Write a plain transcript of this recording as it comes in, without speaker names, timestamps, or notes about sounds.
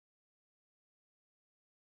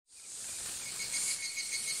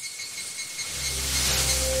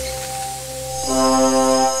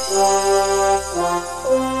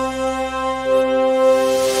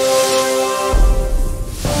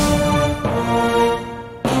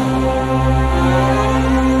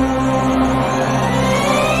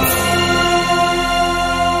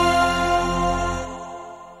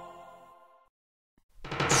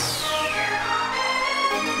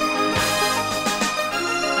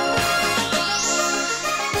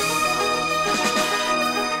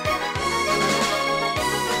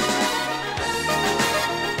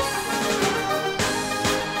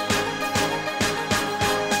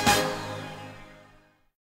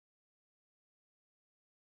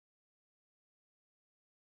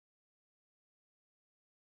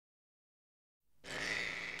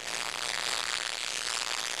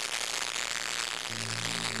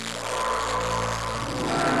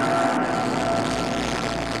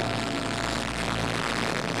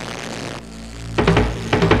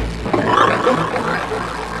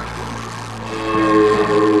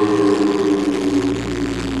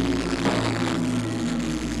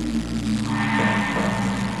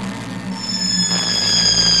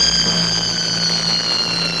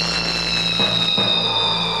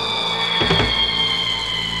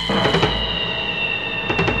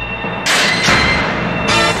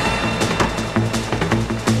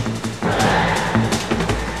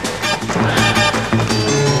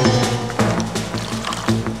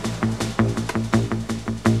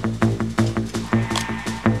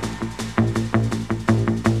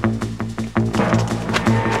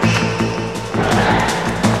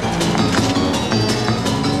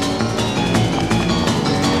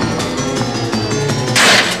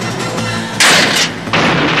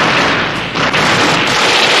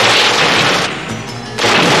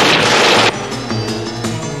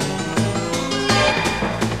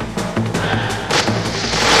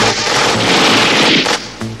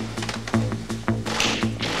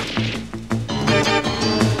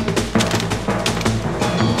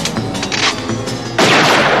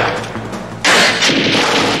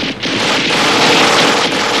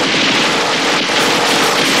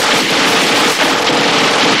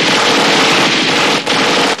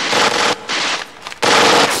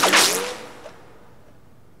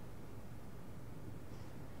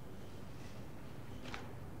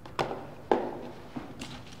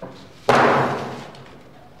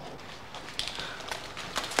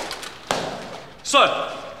Sir，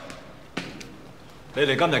 你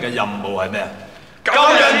哋今日嘅任務係咩啊？救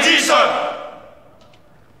人之 Sir。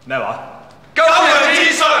咩話？救人之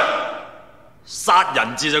Sir。殺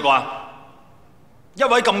人之啫啩？一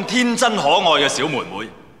位咁天真可愛嘅小妹妹，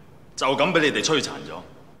就咁俾你哋摧殘咗，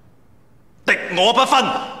敵我不分。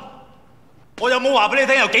我有冇話俾你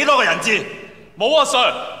聽有幾多個人質？冇啊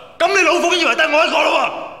 ，Sir。咁你老奉以為得我一個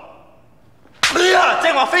咯喎？你啊，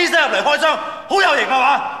正話飛身入嚟開槍，好有型係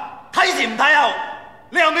嘛？睇前唔睇後，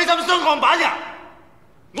你又未浸雙鋼板㗎？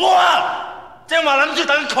我啊，正話諗住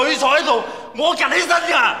等佢坐喺度，我趌起身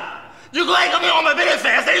㗎。如果係咁樣，我咪俾你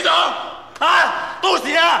射死咗啊！到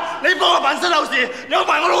時啊，你幫我辦身後事，有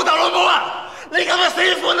埋我老豆老母啊！你咁嘅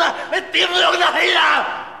死款啊，你點養得起啊？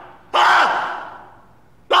啊！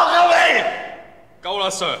鬧夠未？夠啦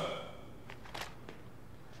 ，Sir。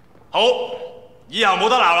好，以後冇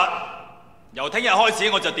得鬧啦。由聽日開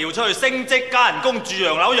始，我就調出去升職加人工，住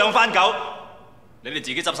洋樓養番狗。你哋自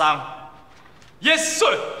己執生。Yes,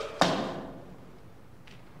 sir。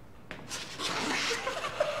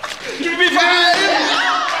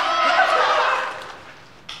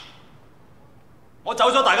我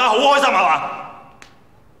走咗，大家好開心係嘛？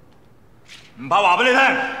唔怕話俾你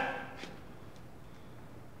聽，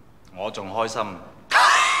我仲開心。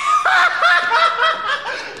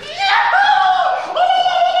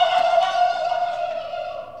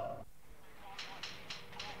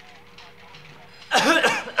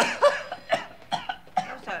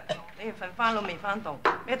你哋瞓翻咯，未翻到，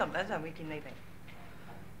咩同等陣會見你哋？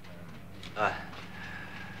唉，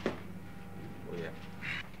冇嘢。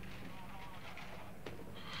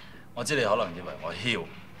我知你可能以為我囂，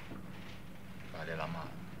但係你諗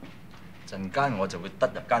下，陣間我就會得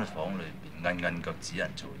入間房裏邊，韌韌腳指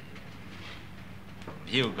人做嘢，唔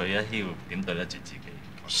囂佢一囂，點對得住自己？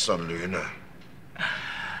我失戀啊！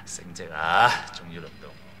升職啊，終於輪到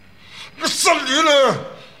我。我失戀啊！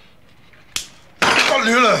失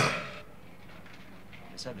戀啊！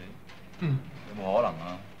你失戀？有冇可能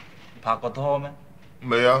啊？你拍過拖咩？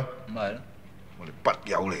未啊？咁咪係咯。我哋筆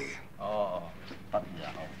友嚟嘅。哦，筆友。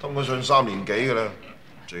通咗信3年幾㗎啦，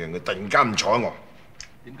最近佢突然間唔睬我。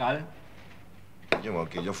點解咧？因為我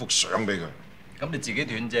寄咗幅相俾佢。咁你自己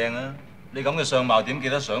斷正啊！你咁嘅相貌點寄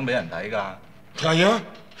得相俾人睇㗎？係啊，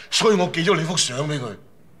所以我寄咗你幅相俾佢。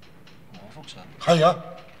我幅相？係啊，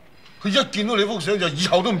佢一見到你幅相就以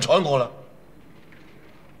後都唔睬我啦。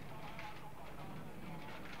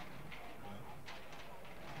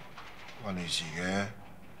關你事嘅，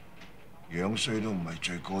樣衰都唔係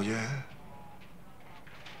罪過啫。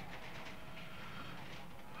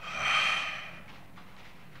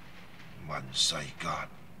問世間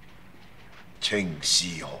情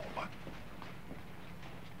是何物？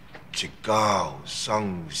直教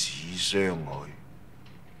生死相許。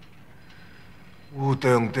烏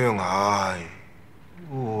啄啄鞋，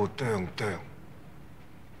烏啄啄，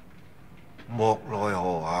莫奈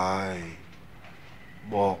何鞋，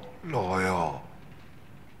莫奈何。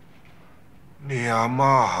你阿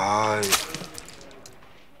媽係。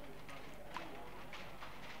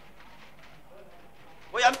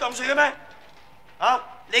我飲凍水嘅咩？啊！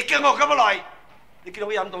你叫我咁耐，你見到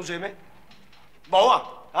我飲凍水咩？冇啊！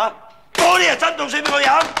啊！多啲人斟凍水俾我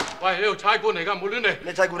飲。喂，呢度差館嚟㗎，唔好亂嚟。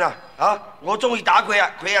你差館啊？啊！我中意打佢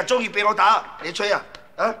啊，佢又中意俾我打。你吹啊？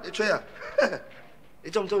啊！你吹啊？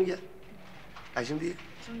你中唔中意啊？大聲啲。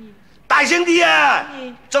中意。大聲啲啊！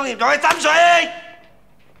中意唔同你斟水。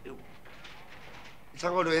你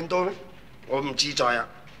睇我女人多咩？我唔自在啊。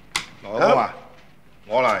羅哥啊，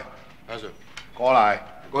我嚟。阿 Sir。過嚟，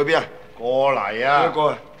過去邊啊？過嚟啊！邊個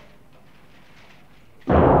啊？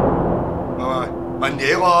喂，問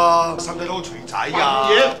嘢喎，使唔使攞錘仔㗎？問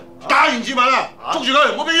嘢，打完字問啦，捉住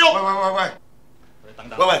佢，唔好俾佢喐。喂，等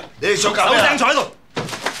等。喂，你哋想搞咩？收聲坐喺度。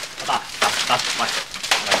得，喂，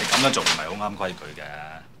你咁樣做唔係好啱規矩嘅。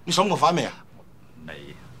你審過犯未啊？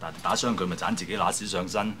未，但打傷佢咪盞自己揦屎上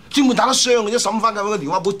身。專門打得傷嘅啫，審翻咁個電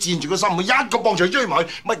話簿佔住個心，佢一個棒槌追埋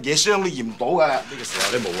去，乜嘢傷都驗唔到㗎。呢個時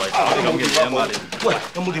候你無謂搞啲咁嘅嘢啊嘛！你喂，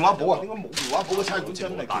有冇電話簿啊？點解冇電話簿嘅差館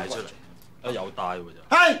真係帶出嚟？有帶喎就。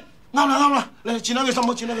係啱啦，你轉喺佢心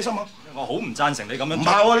口，轉喺佢心口。我好唔贊成你咁樣。唔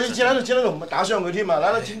係喎，你轉喺度，唔係打傷佢添啊！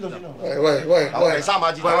嗱，轉到。喂，第三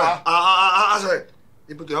下字。喂，阿 Sir，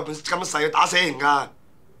你部電話本咁細，打死人㗎。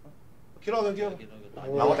叫佢。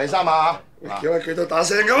嗱，我第三下嚇。叫到打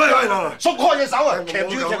聲咁啊！縮開隻手啊！鉗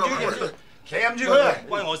住佢啊！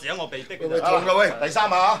關我事啊！我被逼。痛㗎喂！第三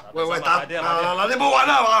下喂，打嗱你冇玩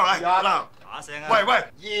啦係嘛？嗱，打聲啊！喂，喂，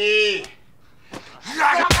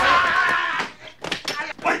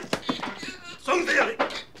想死啊你！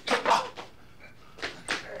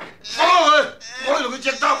我去同佢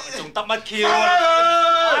隻兜，仲得乜 Q 啊？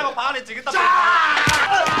我怕你自己得。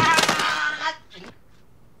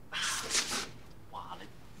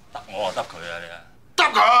我得佢啊你啊！得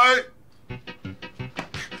佢。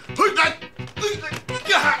推嚟，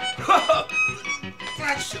一下，太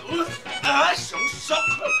少啦，啊想縮。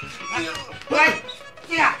喂，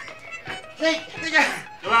呢啊，呢個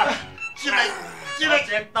做咩？知你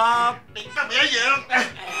隻得，你得咪一樣。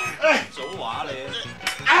早話你。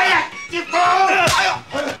哎呀，接波！哎呀，哎呀，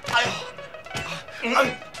哎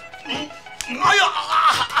呀，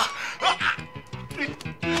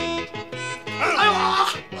哎呀，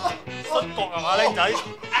失覺係嘛，僆仔？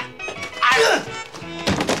哎呀！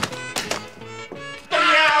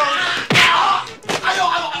哎呦！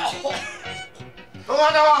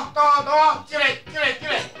等我，进来！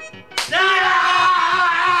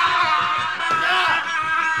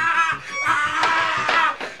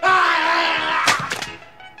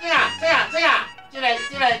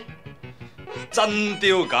进来！真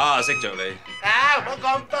丟假啊，識着你。啊，唔好講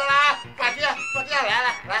咁多啦，快啲啊，嚟，快啲！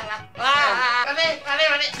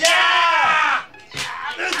呀！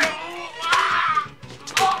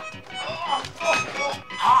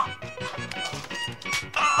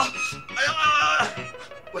哎呀！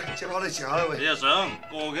喂，隻口你試下啦，喂！你又想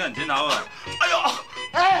過幾人錢口啊？哎呦！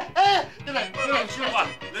進嚟，喂，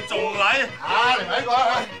你仲嚟？啊，嚟埋呢個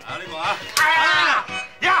啊！呢個啊！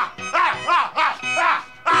呀！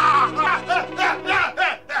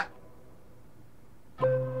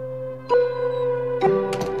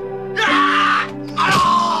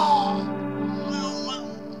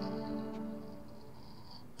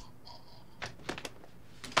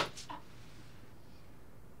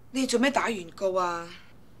你做咩打原告啊？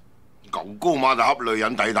牛高馬大恰女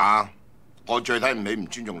人抵打，我最睇唔起唔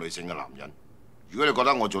尊重女性嘅男人。如果你覺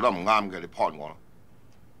得我做得唔啱嘅，你 point 我啦。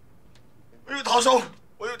我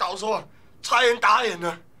要投訴啊！差人打人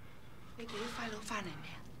啊！你叫啲快佬翻嚟未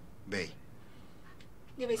啊？未。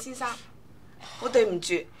呢位先生，好對唔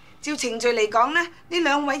住，照程序嚟講呢，呢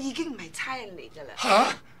兩位已經唔係差人嚟㗎啦。嚇！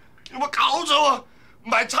有冇搞錯啊？唔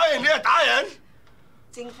係差人，你係打人？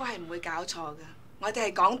政府係唔會搞錯㗎，我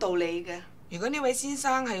哋係講道理嘅。如果呢位先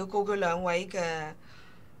生係要告佢兩位嘅，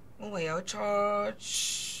我唯有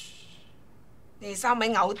charge 你哋三位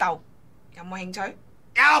毆鬥，有冇興趣？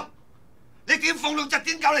有。你點奉六隻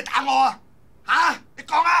點狗嚟打我啊？嚇！你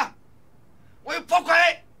講啊！我要撲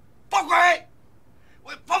佢！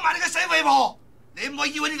我要撲埋你個死肥婆！你唔好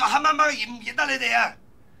以為呢個黑媽媽認唔認得你哋啊！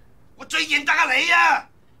我最認得係你啊！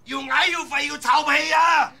要矮要肥要臭屁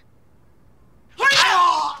啊！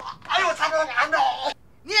哎呦！插到眼啊！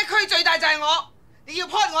呢一區最大就係我，你要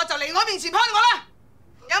point 我就嚟我面前 point 我啦！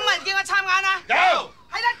有冇人見我插眼啊？有。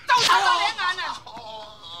係啦，就插多你一眼啊！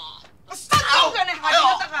我伸刀腳你下邊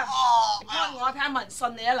都得啊！你 point 我睇下有冇人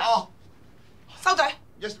信你啊嗱！收嘴。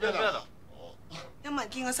Yes, madam。有冇人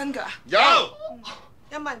見我伸腳啊？有。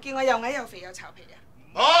有冇人見我又矮又肥又巢皮啊？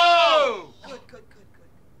冇。Good。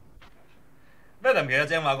Madam 其實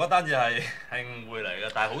正話嗰單嘢係誤會嚟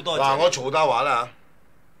嘅，但係好多謝。嗱，我曹德話啦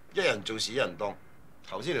嚇，一人做事一人當。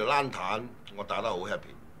頭先條冷彈我打得好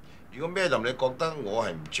happy。如果 Madam 你覺得我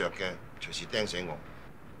係唔着嘅，隨時釘死我。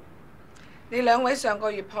你兩位上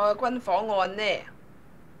個月破嘅軍火案呢，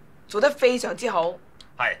做得非常之好。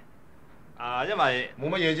係。因為冇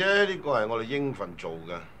乜嘢啫，呢個係我哋應份做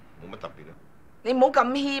嘅，冇乜特別啦。你唔好咁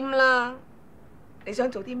謙啦，你想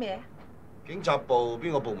做啲咩？警察部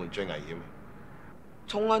邊個部門最危險？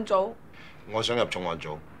重案組。我想入重案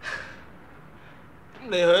組。咁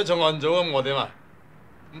你去咗重案組咁我點啊？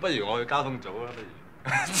咁不如我去交通組啦，不如。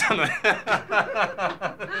真係。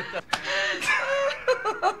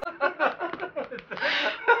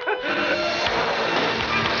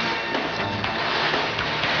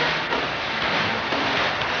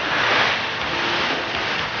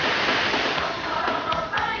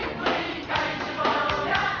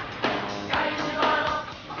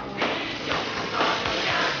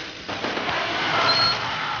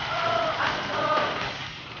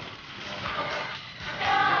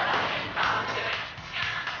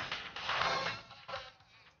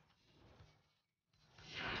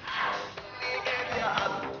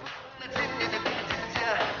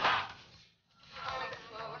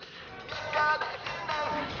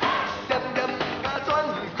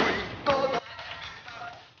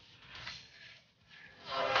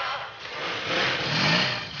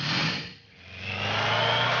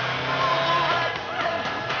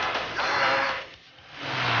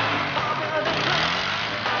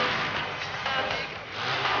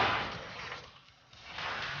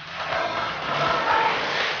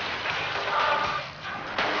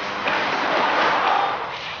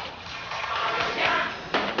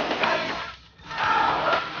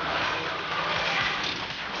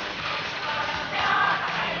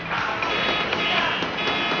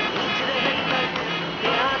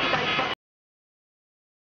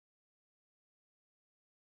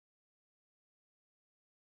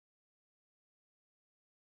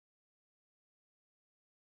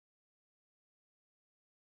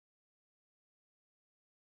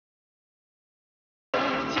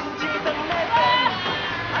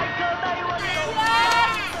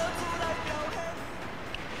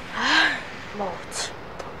無前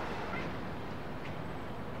途。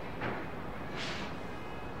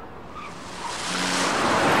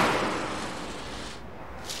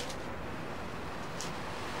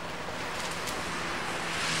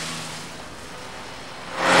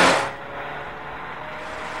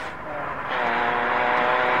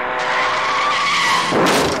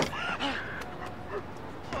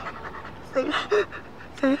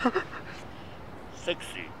熄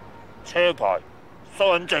匙、車牌、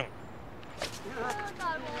收銀證。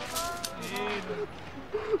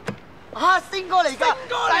啊，星哥嚟㗎！星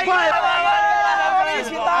哥嚟㗎！以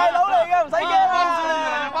前大佬嚟㗎，唔使驚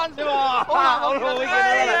啦。翻少喎，好難好耐見到你。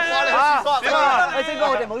點啊？星哥，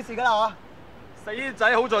我哋冇事㗎啦，嗬。死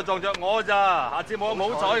仔好在撞着我咋，下次冇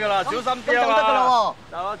咁好彩㗎啦，小心啲啊嘛。咁就得㗎啦喎。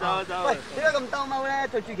走啊走啊走！喂，點解咁兜踎咧？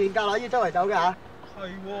對住件夾可以周圍走嘅嚇？係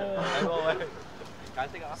喎，喂，解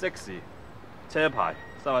釋下。熄匙、車牌、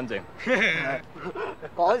收銀證。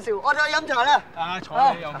講笑，我哋去飲茶啦。啊，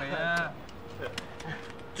坐你有味啊！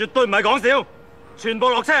絕對唔係講笑，全部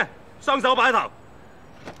落車，雙手擺頭，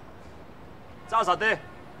揸實啲。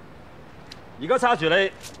而家揸住你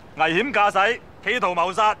危險駕駛、企圖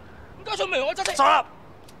謀殺。唔該，準備我揸的。收立！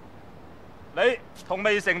你同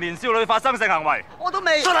未成年少女發生性行為。我都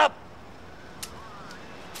未。收立！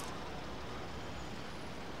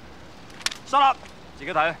收立！自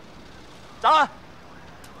己睇。走啦！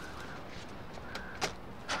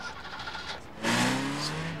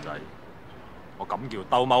仔，我咁叫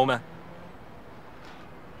兜踎咩？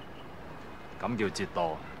咁叫折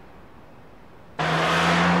墮。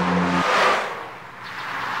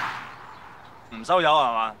唔收油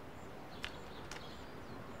係嘛？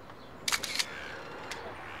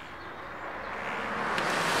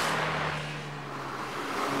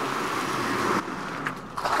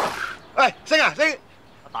喂，星啊星！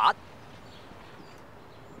阿達，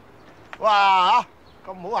哇嚇，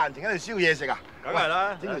咁好閒情喺度燒嘢食啊！梗係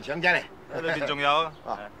啦，整條腸仔嚟。裏邊仲有。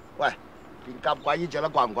啊，喂，件夾鬼衣着得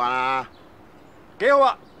慣唔慣啊？幾好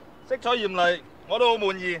啊！色彩豔麗，我都好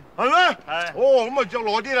滿意。係咩？係。哦，咁咪着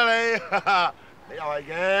耐啲啦你。你又係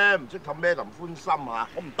嘅，唔識氹咩林歡心啊！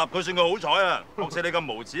我唔揼佢算佢好彩啊！況且你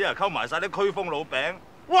咁無恥啊，溝埋晒啲驅風老餅。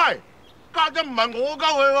喂，家陣唔係我溝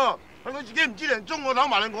佢喎，係佢自己唔知零鐘我唞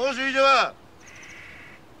埋你我樹啫喎。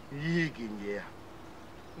呢件嘢啊，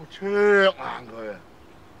我灼硬佢啊！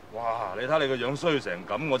哇！你睇你個樣衰成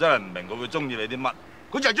咁，我真係唔明佢會中意你啲乜。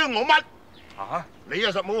佢就係中意我乜？嚇！你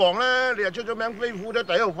啊實冇王啦，你又出咗名飛虎隊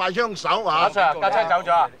第一號快槍手啊！阿 Sir，架車走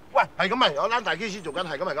咗啊！喂，係咁咪有單大 case 做緊，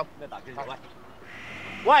係咁係咁。咩大 case？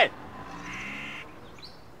喂，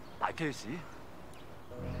大 case？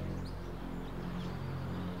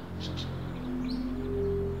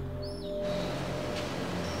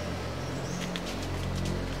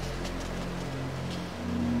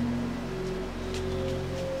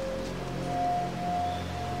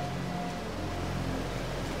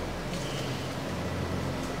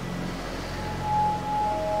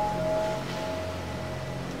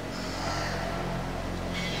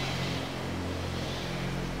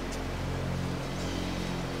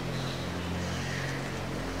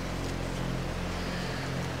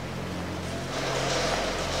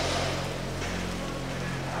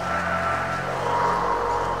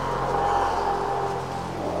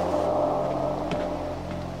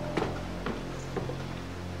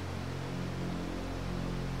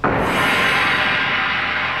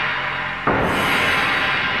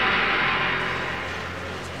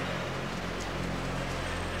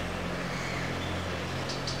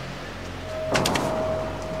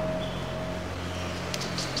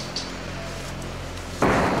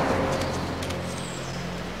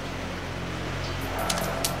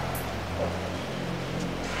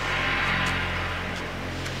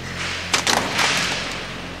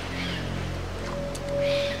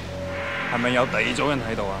係咪有第二組人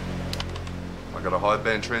喺度啊 I got a high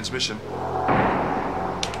band transmission.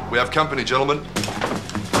 We have company, gentlemen.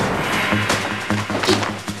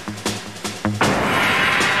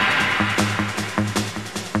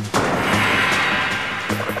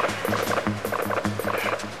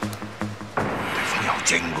 地方有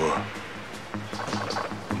證㗎，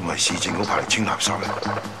唔係市政局派嚟清垃圾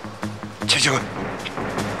嘅，撤出去。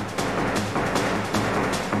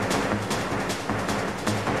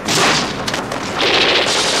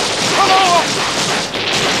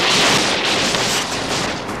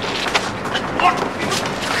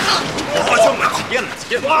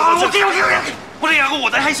哇！我驚！我哋有個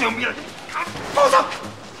臥底喺上邊啊！放手！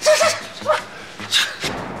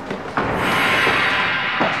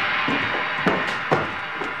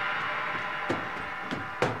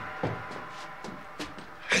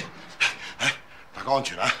大家安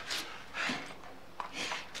全啊！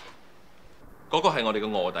嗰個係我哋嘅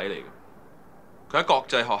臥底嚟嘅，佢喺國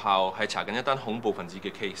際學校係查緊一單恐怖分子嘅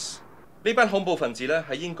case。呢班恐怖分子咧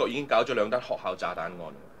喺英國已經搞咗2單學校炸彈案。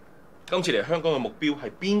今次嚟香港嘅目標係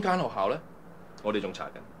邊間學校咧？我哋仲查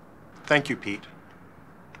緊。Thank you, Pete.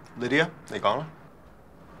 Lydia， 你講啦。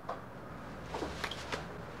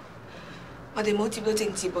我哋冇接到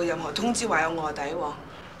政治部任何通知話有臥底喎。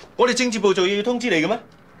我哋政治部做嘢要通知你嘅咩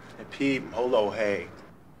 ？Pete， 唔好怒氣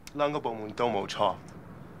，2個部門都冇錯。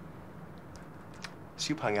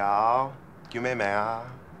小朋友叫咩名啊？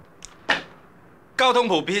交通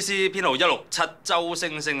部 PC 編號167周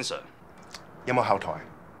星星 Sir。有冇後台？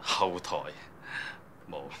後台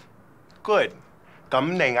冇。Good， 咁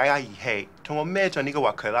你嗌下儀器，同我孭進呢個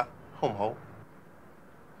鑊佢啦，好唔好？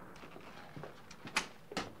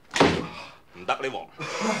唔得呢鑊，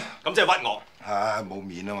咁即係屈我。唉，冇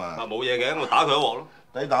面啊嘛。啊冇嘢嘅，我打佢一鑊咯。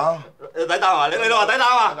抵打？抵打啊！你都話抵打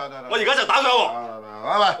啊嘛？我而家就打佢一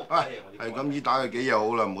鑊。喂，係咁依打佢幾日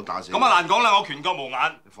好啦，唔好打死。咁啊難講啦，我拳腳無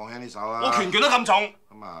眼。你放輕啲手啊！我拳都咁重。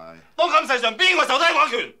咁係。當今世上邊個受得我一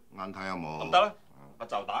拳？眼睇有冇？咁得啦，我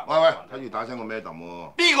就打。喂，睇住打聲個咩揼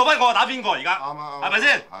喎？邊個屈我打邊個而家？啱啊，係咪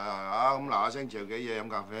先？係啊，咁嗱嗱聲嚼幾嘢飲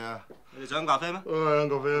咖啡啊！你哋想飲咖啡咩？飲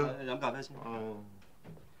咖啡啊！飲咖啡先。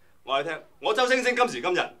我哋聽，我周星星今時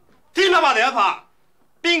今日天一拍地一拍，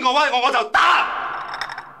邊個屈我就打。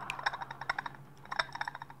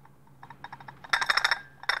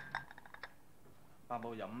伯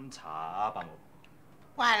母飲茶啊，伯母。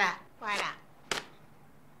乖啦，乖啦。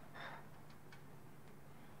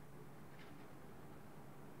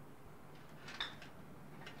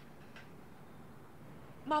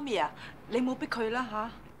媽咪啊，你冇逼佢啦嚇。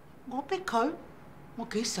我逼佢？我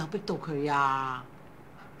幾時有逼到佢啊？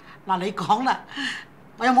嗱，你講啦，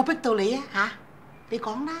我有冇逼到你啊？嚇，你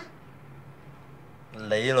講啦。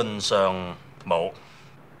理論上冇。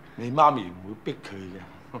你媽咪唔會逼佢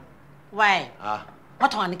嘅。喂。啊。我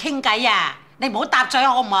同人哋傾偈啊，你唔好搭嘴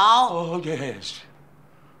好唔好？哦 yes。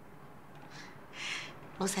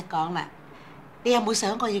老實講啦，你有冇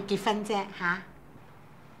想過要結婚啫？嚇？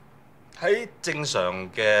喺正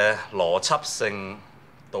常嘅邏輯性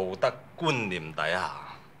道德觀念底下，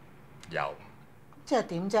有。即係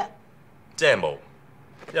點啫？即係冇，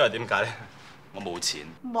因為點解咧？我冇錢。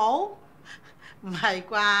冇？唔係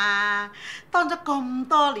啩？當咗咁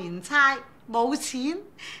多年差，冇錢？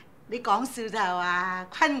你講笑就話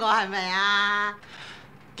昆我係咪啊？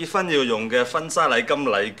結婚要用嘅婚紗禮金、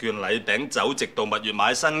禮券、禮餅、酒席到蜜月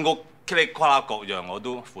買新屋，噼里呱啦各樣我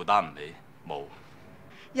都負擔唔起，冇。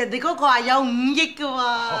人哋嗰個話有5億㗎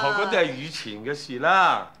喎。嗰啲係以前嘅事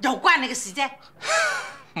啦。又關你嘅事啫。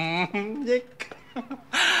5億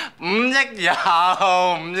，5億有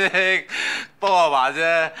5億，幫我話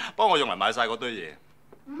啫，幫我用嚟買晒嗰堆嘢。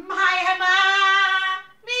唔係嘛？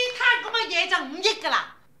呢攤咁嘅嘢就5億㗎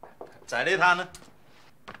啦。就係呢攤啦。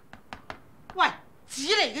喂，紙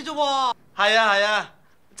嚟嘅啫喎。係啊，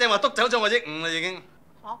正話督走咗我1億5啦已經。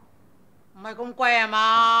嚇？唔係咁貴係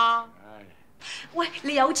嘛？喂，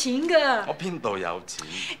你有錢㗎？我邊度有錢？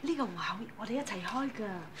呢個戶口我哋一齊開㗎。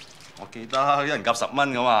我記得一人夾10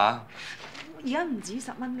蚊㗎嘛。而家唔止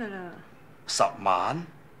10蚊㗎啦。10萬？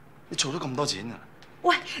你儲咗咁多錢啊？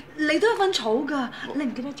喂，你都有份儲㗎，你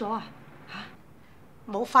唔記得咗啊？嚇？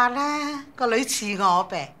冇法啦，個女似我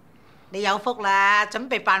唄。你有福啦，準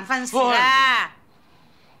備辦婚事啦。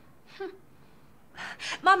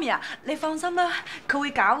媽咪啊，你放心啦，佢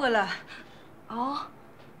會搞㗎啦。哦。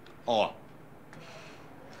哦。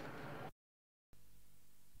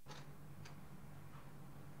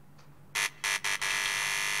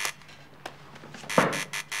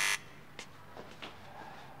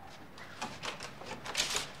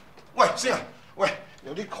喂，先啊，喂，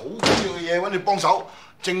有啲好緊要嘅嘢揾你幫手。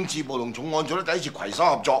政治部同重案組咧第一次攜手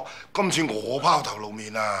合作，今次我拋頭露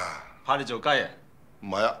面啊！怕你做雞啊？唔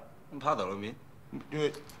係啊，咁拋頭露面？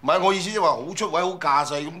唔係我意思，即係話好出位、好架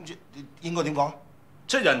勢咁，應該點講？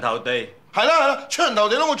出人頭地。係啦，出人頭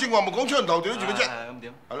地咯！我正話咪講出人頭地都做咩啫？係咁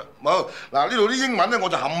點？係啦，冇嗱呢度啲英文咧，我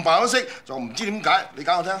就冚唪唥都識，就唔知點解，你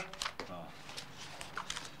教我聽。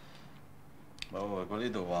冇，佢呢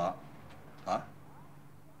度話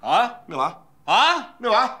咩話？咩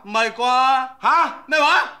話？唔係啩？咩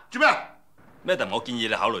話？做咩啊 ？Madam， 我建議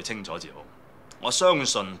你考慮清楚至好。我相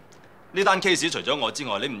信呢單 case 除咗我之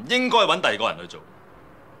外，你唔應該揾第2個人去做。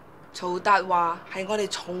曹達話係我哋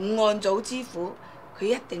重案組之父，佢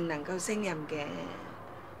一定能夠勝任嘅。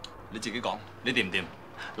你自己講，你掂唔掂？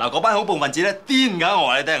嗱，嗰班恐怖分子咧癲㗎，我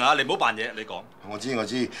話你聽嚇，你唔好扮嘢，你講。我知，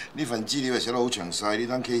呢份資料係寫得好詳細，呢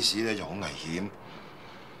單 case 咧就好危險。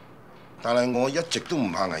但係我一直都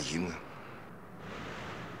唔怕危險嘅。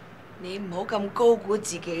你唔好咁高估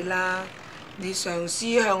自己啦，你上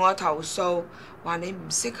司向我投訴，話你唔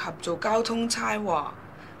適合做交通差喎，我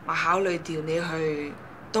考慮調你去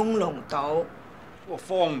東龍島。哇，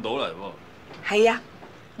荒島嚟喎！係啊，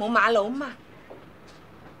冇馬路啊嘛。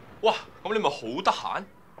哇，咁你咪好得閒，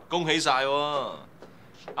恭喜晒喎！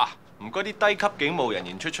啊，唔該啲低級警務人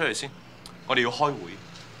員出去先，我哋要開會。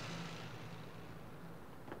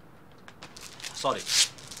Sorry，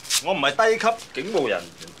 我唔係低級警務人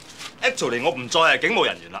員 ，actually 我唔再係警務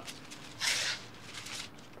人員啦，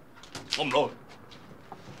我唔撈。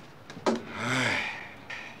唉，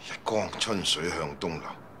日光春水向東流，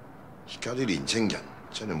而家啲年青人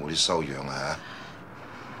真係冇啲修養啊！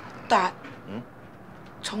達，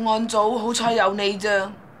重案組好彩有你咋。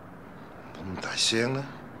冇咁大聲啦，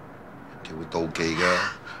人哋會妒忌㗎。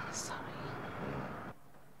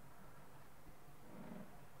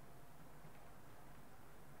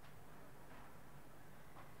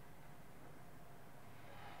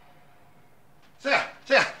星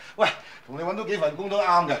啊，喂，同你揾到幾份工都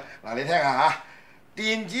啱嘅。嗱，你聽下嚇，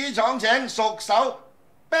電子廠請熟手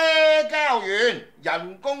啤膠員，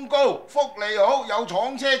人工高，福利好，有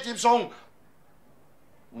廠車接送，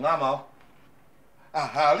唔啱冇？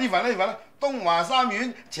呢份啦，東華三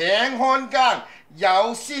院請看更，有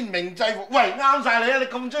鮮明制服。喂，啱晒你啊！你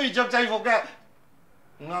咁中意着制服嘅，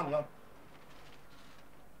唔啱？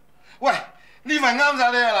喂，呢份啱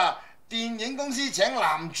晒你啊嗱！電影公司請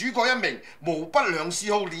男主角一名，無不良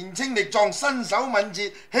嗜好，年青力壯，身手敏捷，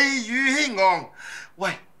氣宇軒昂。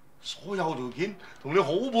喂，所有條件同你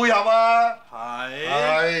好配合啊！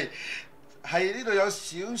係呢度有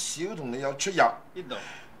少少同你有出入。邊度？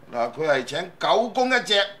嗱，佢係請狗公一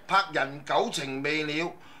隻，拍人狗情未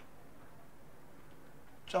了，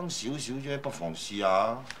爭少少啫，不妨試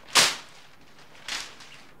下。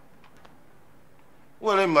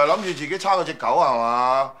喂，你唔係諗住自己叉嗰隻狗係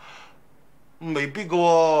嘛？未必㗎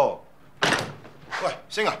喎。喂，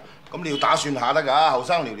星啊，咁你要打算下得㗎，後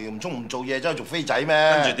生聊聊唔中唔做嘢，真係做飛仔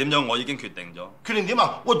咩？跟住點樣？我已經決定咗。決定點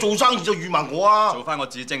啊？喂，做生意就預埋我啊！做翻我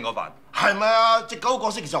至精嗰份。係咪啊？隻狗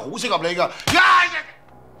角色其實好適合你㗎。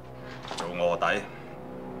做卧底，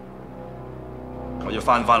我要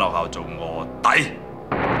翻學校做卧底。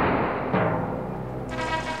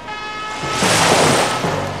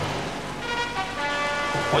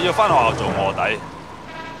我要翻學校做卧底，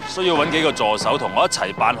需要揾幾個助手同我一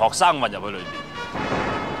齊扮學生混入去裏面。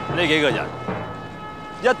呢幾個人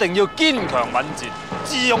一定要堅強敏捷、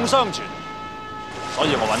智勇雙全，所以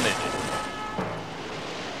我揾你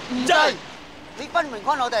哋。唔制，你分明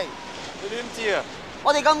昆我哋。你點知啊？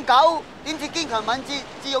我哋咁狗，點知堅強敏捷、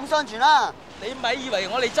智勇雙全啦？你咪以為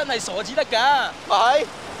我哋真係傻至得㗎？係，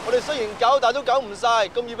我哋雖然狗，但都狗唔晒，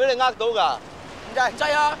咁易俾你呃到㗎。唔制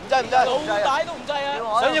啊！唔制，老大都唔制啊！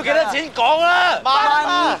想要幾多錢講啦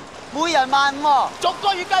？15,000，每人15,000喎，逐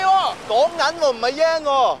個月計喎。講銀喎，唔係yen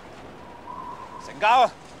喎。成交啊！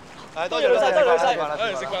多謝老細，多謝老細。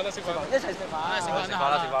食飯啦，一齊食飯。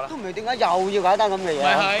都唔明點解又要搞單咁嘅嘢。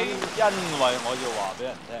咪係，因為我要話俾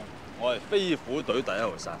人聽。我係飛虎隊第1號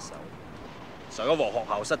殺手，上一鑊學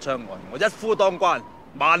校失槍案，我一夫當關，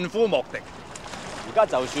萬夫莫敵。而家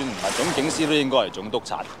就算唔係總警司，都應該係總督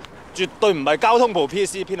察，絕對唔係交通部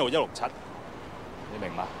PC 編號167。你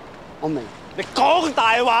明嗎？我明。你講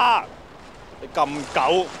大話，你咁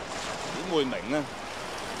狗，點會明呢？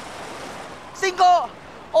星哥，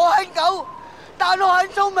我很狗，但我很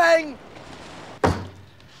聰明。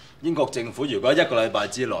英國政府如果喺1個禮拜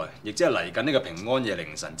之內，亦即係嚟緊呢個平安夜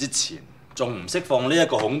凌晨之前，仲唔釋放呢一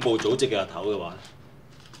個恐怖組織嘅日頭嘅話，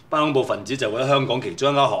班恐怖分子就會喺香港其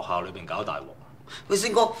中一間學校裏邊搞大鑊。喂，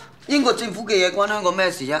星哥，英國政府嘅嘢關香港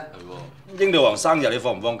咩事啫？係喎，英女王生日你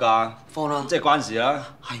放唔放假？放啦，即係關事啦。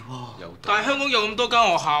係喎。但係香港有咁多間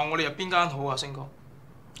學校，我哋入邊間好啊，星哥？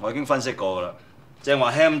我已經分析過㗎啦，正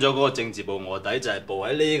話 ham 咗嗰個政治部卧底就係部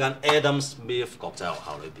喺呢間 Adam Smith 國際學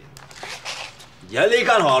校裏邊。而喺呢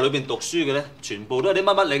間學校裏邊讀書嘅咧，全部都係啲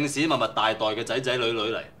乜乜領事、乜乜大代嘅仔仔女女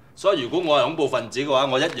嚟，所以如果我係恐怖分子嘅話，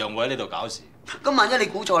我一樣會喺呢度搞事。咁萬一你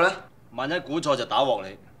估錯咧？萬一估錯就打鑊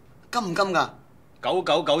你。金唔金㗎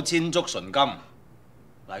？999千足純金。嗱，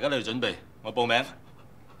而家你哋準備，我報名。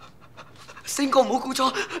星哥唔好估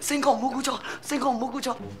錯，星哥唔好估錯，星哥唔好估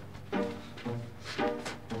錯。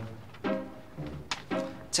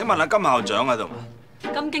請問下金校長喺度嘛？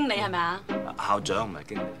金經理係咪啊？校長唔係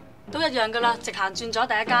經理。都一樣噶啦，直行轉咗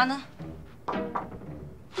第一間啦。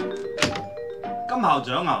金校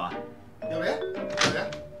長係嘛？入嚟啊！入嚟啊！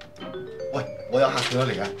喂，我有客上咗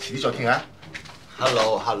嚟啊，遲啲再傾下。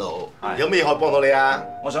Hello， 有咩可以幫到你啊？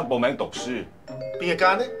我想報名讀書。邊一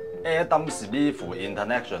間呢 ？Adam Smith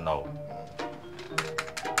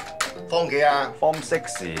International。Form 幾啊 ？Form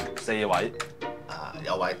 6，4位。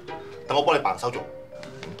有位。等我幫你辦手續。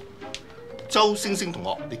周星星同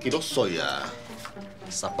學，你幾多歲啊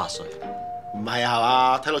？18歲。唔係啊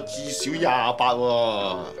嘛？睇落至少28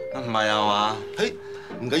喎。唔係啊嘛？嘿，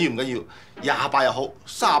唔緊要唔緊要，28又好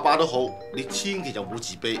，38都好，你千祈就唔好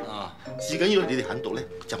自卑啊！至緊要你哋肯讀咧，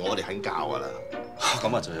就我哋肯教㗎啦。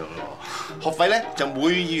咁啊最好咯。學費咧就每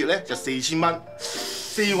月咧就4000蚊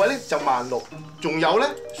，4位咧就16000，仲有咧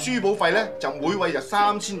書簿費咧就每位就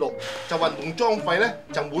3600，就運動裝費咧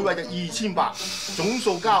就每位就2800，總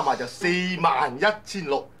數加埋就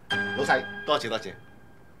41600。老細，多謝多謝。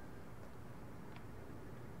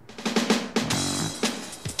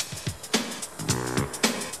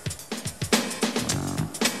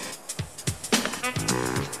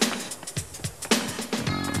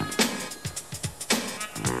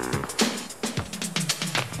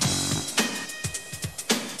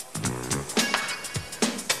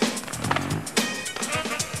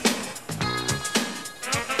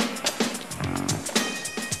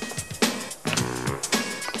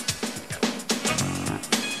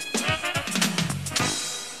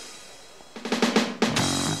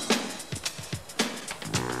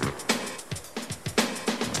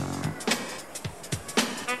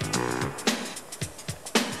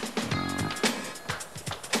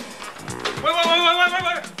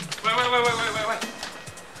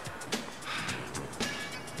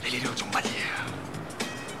你呢度做乜嘢啊？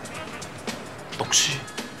讀書。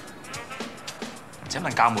請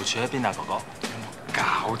問教務處喺邊啊，哥哥？有冇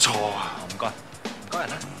搞錯啊？唔該，唔該人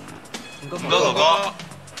啦。唔該，哥哥。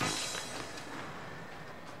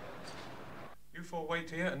You four wait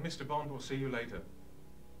here, and Mr. Bond will see you later.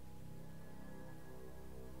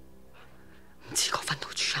 唔知個訓導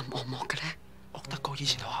主任惡唔惡嘅咧？惡得過以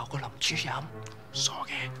前學校個林主任？傻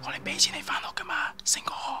嘅，我哋俾錢你返學噶嘛，星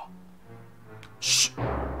哥。噓。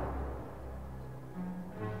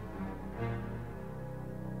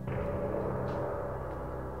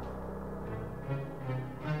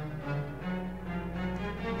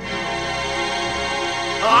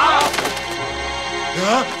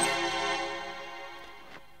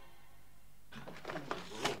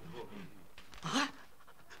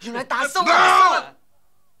原來大叔啊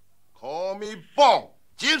 ！Call me Bond,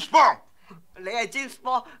 James Bond。你係 James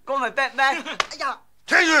Bond，我咪 Batman。哎呀！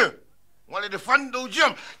聽住，我哋哋訓導主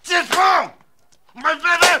任 James Bond，唔係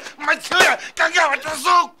Batman，唔係超人，更加係大叔。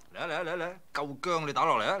嚟，夠姜你打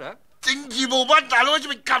落嚟啊！嚟！政治部班大佬喺出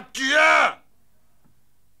邊夾住啊！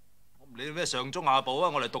我唔理你咩上中下部啊，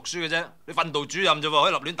我嚟讀書嘅啫。你訓導主任啫喎，可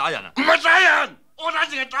以立亂打人啊？唔係打人，我打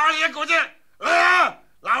淨係打你一個啫。啊！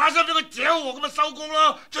嗱聲俾佢嚼鑊咁咪收工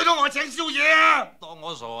咯，最多我請宵夜啊！當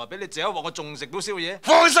我傻啊？俾你嚼鑊，我仲食到宵夜？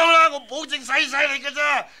放心啦，我保證洗你嘅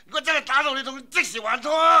啫。如果真係打到你，同即時還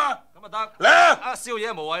拖啊！咁啊得。嚟啊！宵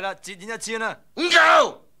夜無謂啦，折現1000啦。5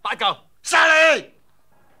嚿，8嚿，殺你！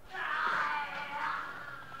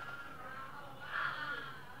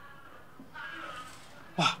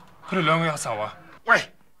哇！佢哋兩個有仇啊！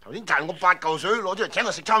喂，頭先賺我8嚿水，攞出嚟請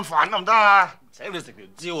我食餐飯得唔得啊？請你食條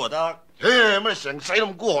蕉就得。乜你成世都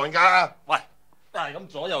咁孤寒㗎？喂，但係咁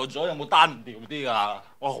左右有冇單唔掉啲㗎？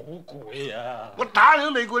我好攰啊！我打你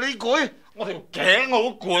都未攰，你攰？我條頸好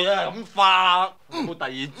攰啊！咁花有冇第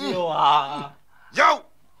二招啊？有，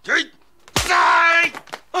佢晒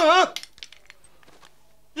啊！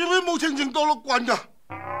你冇清清多碌棍㗎？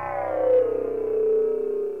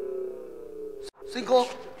星哥，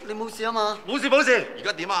你冇事啊嘛？冇事冇事。而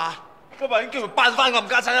家點啊？今日有機會扳翻冚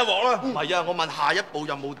家鏟一鑊啦！唔係啊，我問下一步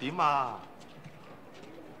任務點啊？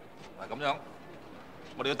嗱咁樣，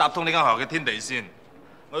我哋要搭通呢間學校嘅天地線。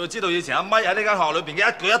我要知道以前阿咪喺呢間學校裏邊嘅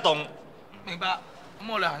一舉一動。明白。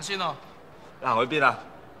咁我哋行先咯。你行去邊啊？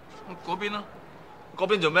嗰邊咯。嗰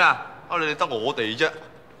邊做咩啊？你哋得我哋啫。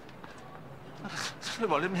你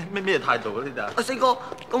話啲咩態度嗰啲就？阿星哥，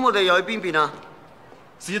咁我哋又去邊邊啊？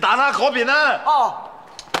是但啦，嗰邊啦。哦。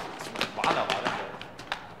玩就玩啦。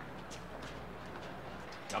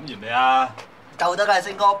飲完未啊？夠得啦，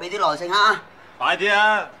星哥，俾啲耐性啊！快啲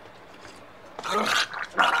啊！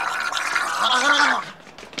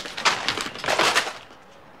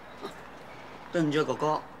對唔住啊，哥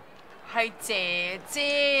哥。係姐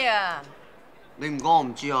姐啊！你唔講我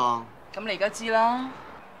唔知啊。咁你而家知啦。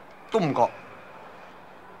都唔覺。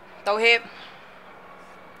道歉。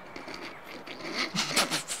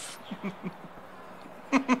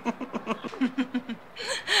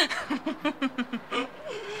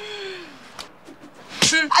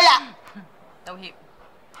哎呀！道歉，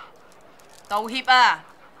道歉啊！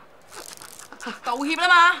道歉啦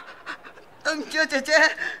嘛！對唔住啊，姐姐。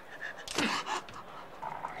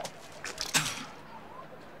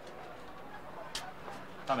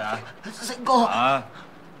得未啊？星哥。啊！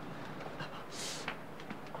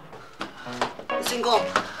星哥，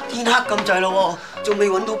天黑咁滯咯喎，仲未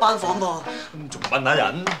揾到班房噃。咁仲問下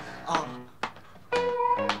人？哦，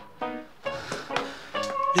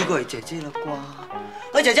呢個係姐姐啦啩？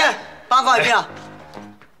喂，姐姐，班房喺邊啊？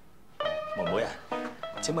妹妹啊，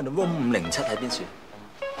請問 room 507喺邊處？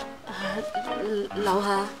樓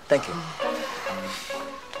下。 Thank you。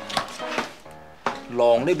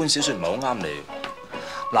浪呢本小説唔係好啱你，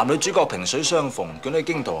男女主角萍水相逢，捲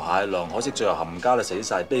起驚濤駭浪，可惜最後冚家都死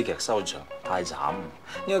晒，悲劇收場，太慘。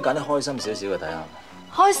應該揀啲開心少少嘅睇下。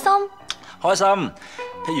開心？開心，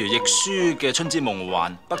譬如亦舒嘅《春之夢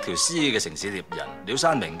幻》，北條司嘅《城市獵人》，鳥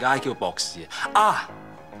山明嘅《IQ 博士》啊，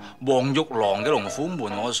黃玉郎嘅《龍虎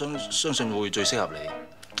門》，我相信會最適合你。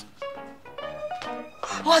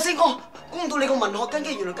哇，星哥，估唔到你個文學根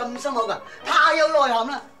基原來咁深厚㗎，太有內涵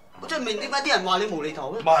啦！我真係唔明點解啲人話你無厘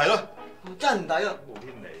頭咧。咪係咯，真係唔抵啊！無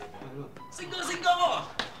天理。星哥，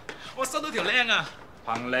我收到條靚啊！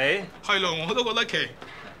憑你？係咯，我都覺得奇。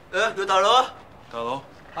叫大佬啊！大佬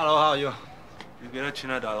 ，Hello，how are you？要幾多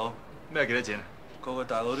錢啊，大佬？咩幾多錢？個個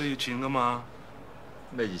大佬都要錢噶嘛。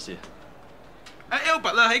咩意思？阿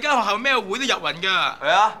Albert 啊，喺間學校咩會都入雲㗎。係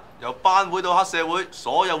啊，由班會到黑社會，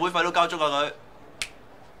所有會費都交足啊佢。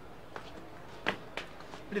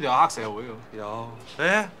呢度有黑社會㗎？有。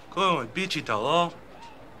嗰個咪 B 字頭咯。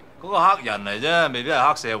嗰個黑人嚟啫，未必係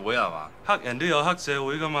黑社會係嘛？黑人都有黑社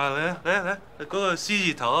會㗎嘛？嚟，嗰個 C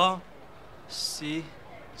字頭咯。C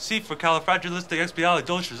for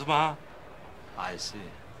califragilisticexpialidocious 啊嘛。I see。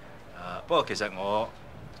不過其實我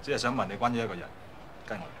只係想問你關於一個人，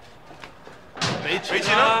跟我。俾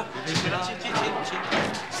錢啦！俾錢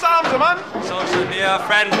30蚊。收順啲啊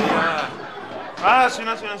 ，friendly 啊。啊，算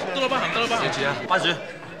啦，得啦吧，行得啦吧。幾錢啊？番薯。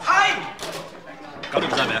係。搞掂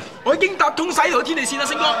晒未啊？我已經搭通晒條天地線啦，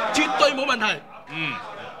星哥，絕對冇問題。嗯。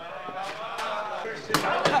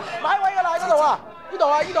買位㗎啦，呢度啊，呢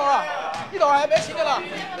度係俾錢㗎啦。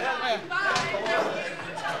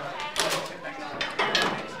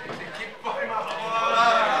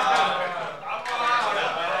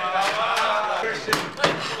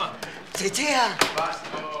姐姐啊！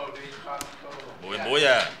妹妹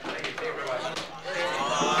啊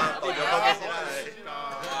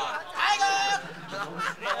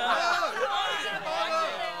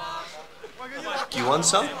！You want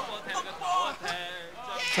some?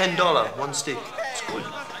 $10 one stick. It's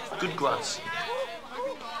good grass.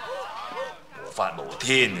 無法無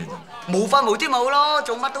天嘅啫。無法無天咪好咯，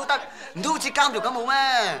做乜都得，唔通好似監獄咁好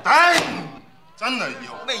咩？頂！真係二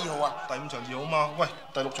號。咩2號啊？第5場2號嘛。喂，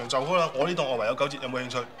第6場就開啦。我呢檔外圍有9折，有冇興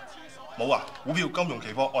趣？冇啊！股票、金融、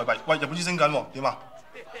期貨、外幣。喂，日本紙升緊喎，點啊？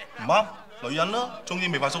唔啱，女人啦，中醫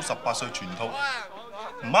美發叔18歲全套。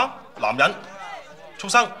唔啱，男人，畜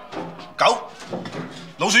生，狗，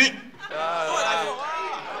老鼠。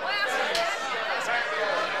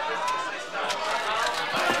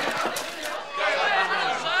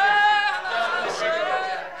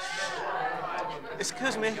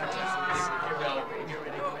Excuse me.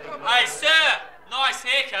 Hey sir, nice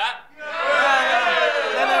haircut.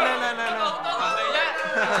 No.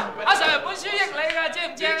 阿 Sir 本書益你㗎，正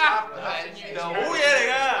唔正啊？好嘢嚟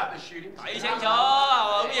㗎。睇清楚，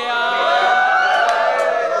好嘢啊！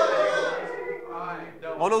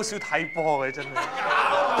我都好少睇波嘅真係。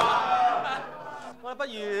我哋不如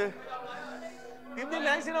點啲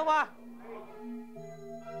名先好嘛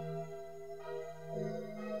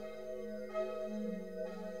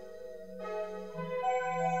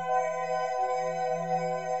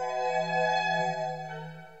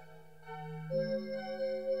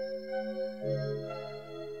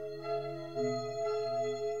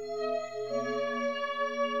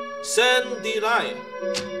？Sandy line.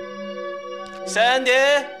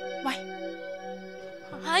 Sandy。喂，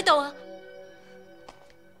喺度啊！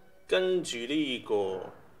跟住呢個，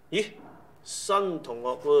咦，新同學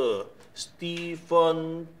喎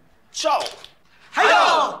 ，Stephen Chow。喺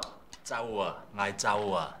度。周啊，嗌周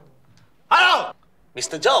啊。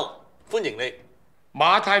Hello，Mr. Chow，歡迎你。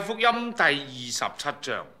馬太福音第27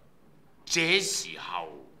章，這時候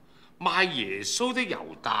賣耶穌的猶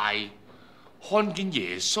大看見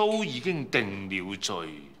耶穌已經定了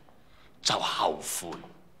罪，就後悔。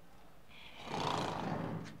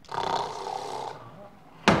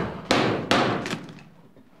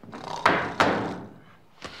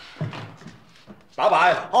打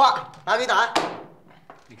牌。好啊，打幾打？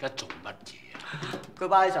而家做乜嘢啊？佢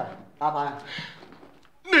擺喺上打牌。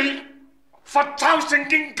你佛抄聖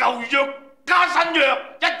經舊約加新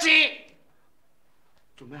約一致。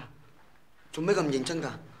做咩啊？做咩咁認真㗎？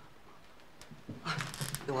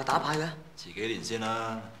你話打牌嘅？遲幾年先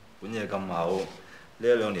啦，本嘢咁厚，呢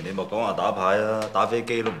1、2年你莫講話打牌啦，打飛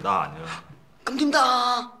機都唔得閒㗎。咁點得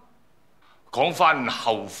啊？講翻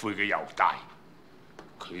後悔嘅猶大，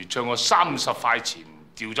佢將我30塊錢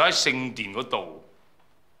掉咗喺聖殿嗰度，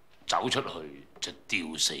走出去就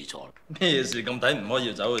吊死咗。咩事咁抵唔可以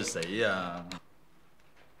要走去死啊？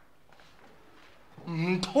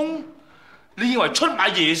唔通你認為出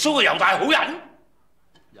賣耶穌嘅猶大係好人？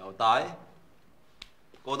猶大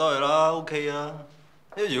過得去啦 ，OK 啊。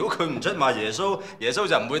因為如果佢唔出賣耶穌，耶穌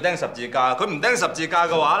就唔會釘十字架。佢唔釘十字架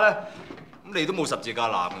嘅話咧，咁你都冇十字架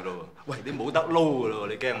攬噶咯。喂，你冇得撈噶咯，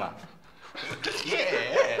你驚嘛？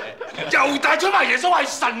猶大出賣耶穌係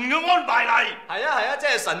神嘅安排嚟。係啊，即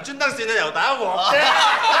係神專登扇咗猶大一鑊啫。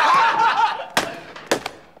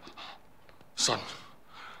神，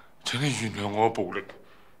請你原諒我嘅暴力，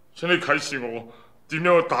請你啟示我點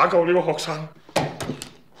樣去打救呢個學生。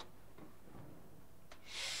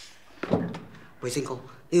喂，星哥，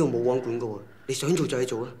呢度冇網管噶喎，你想做就去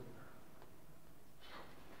做啊！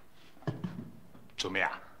做咩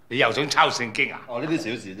啊？你又想抄聖經啊？哦，呢啲小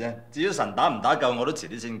事啫。至於神打唔打救，我都遲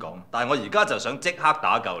啲先講。但係我而家就想即刻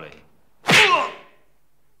打救你。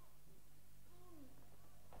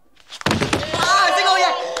啊，星哥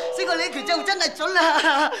嘢，星哥你拳真係準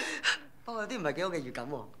啊！不過有啲唔係幾好嘅預感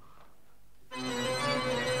喎。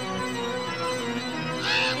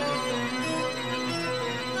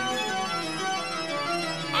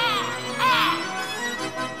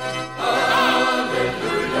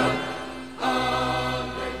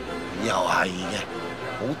又係嘅，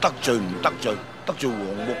好得罪唔得罪，得罪黃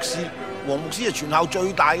牧師。黃牧師係全校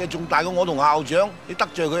最大嘅，仲大過我同校長。你得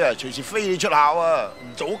罪佢啊，隨時飛你出校啊！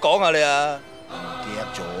唔早講啊你啊！唔記得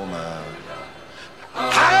咗啊嘛。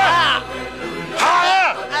係啊！係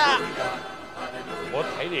啊！我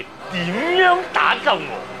睇你點樣打救我？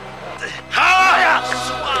係啊！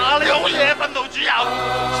哇！你好嘢，訓導主任，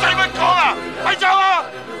使乜講啊？咪走啊！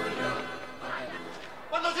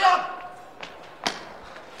訓導主任，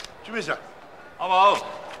做咩事啊？阿毛，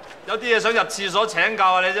有啲嘢想入廁所請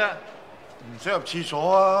教下你啫。唔使入廁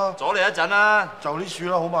所啊！阻你一陣啦。就呢處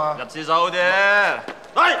啦，好嘛？入廁所好啲。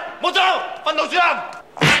喂，冇走！訓導主任。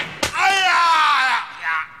哎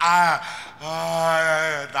呀！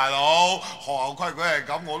唉，大佬，學校規矩係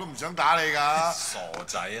咁，我都唔想打你㗎。傻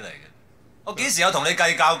仔嚟嘅，我幾時有同你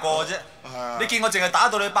計較過啫？你見我淨係打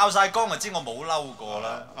到你爆晒光，就知我冇嬲過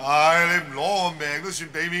啦。唉，你唔攞我命都算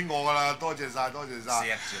俾面我㗎啦，多謝晒，多謝晒。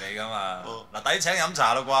錫住你㗎嘛。嗱，抵請飲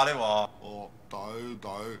茶啦啩呢鑊。哦，抵。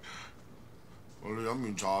我哋飲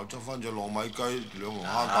完茶，執翻隻糯米雞、2籠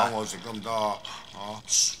蝦餃，我食得唔得啊？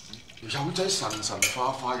友仔神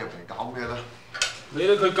化入嚟搞咩咧？理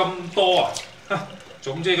得佢咁多啊！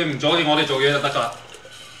總之佢唔阻住我哋做嘢就得㗎啦。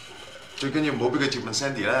最緊要唔好俾佢接問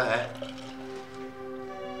Sandy 啦，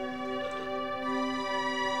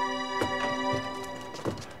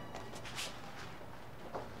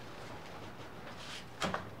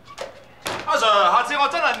阿 Sir， 下次我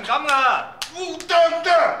真係唔敢㗎。烏當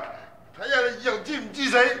當，睇下你以後知唔知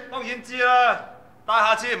死？當然知啦，但係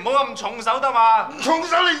下次唔好咁重手得嘛。唔重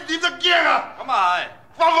手你點得驚啊？咁啊係。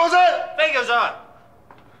翻課室。Thank you, Sir。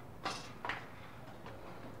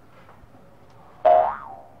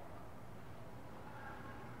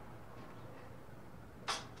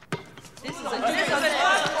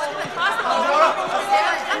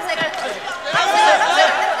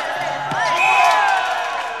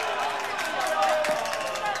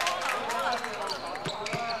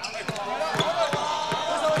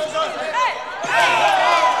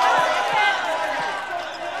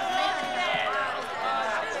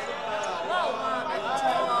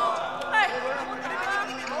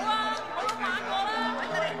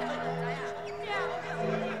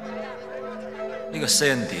呢個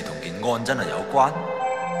Sandy 同件案真係有關？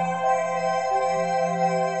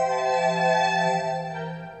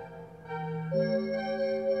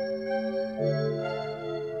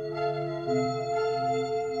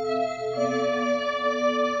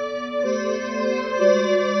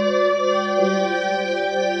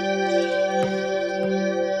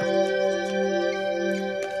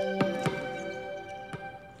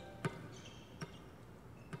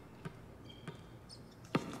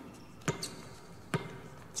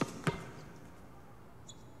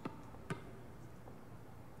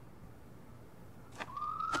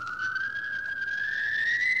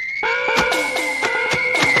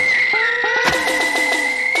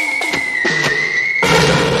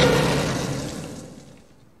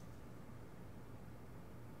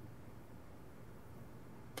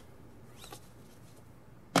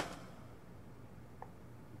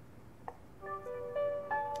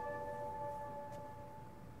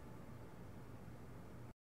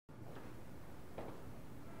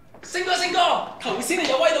頭先你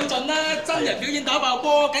就威到盡啦！真人表演打爆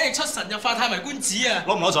波，梗係出神入化，歎為觀止啊！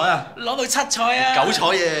攞唔攞彩啊？攞到7彩啊！9彩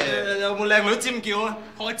嘢，有冇靚女尖叫啊？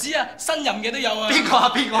何止啊，新任嘅都有啊！邊個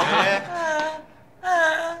啊？邊個？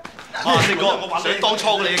四哥，想當初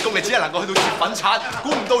我哋嘅功力只係能夠去到接粉刷，估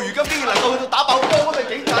唔到如今竟然能夠去到打爆波咁嘅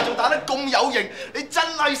境界，仲打得咁有型，你真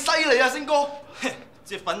係犀利啊，星哥！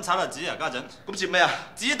接粉刷啊，子啊，家陣。咁接咩啊？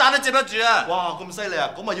子彈都接得住啊！哇，咁犀利啊！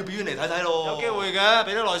咁咪要表演嚟睇睇咯。有機會嘅，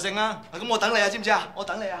俾啲耐性啦。咁我等你啊，知唔知啊？我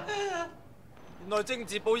等你啊。原來政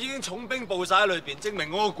治部已經重兵布晒喺裏邊，證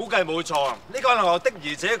明我個估計冇錯。呢間學校的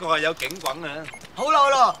而且確係有警棍啊！好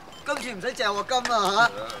啦，今次唔使嚼我金啦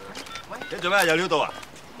嚇。喂，你做咩有料到啊？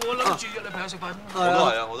我諗住約女朋友食飯。我都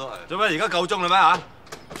係啊，我都係。做咩而家夠鐘啦咩嚇？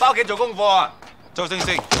翻屋企做功課啊！周星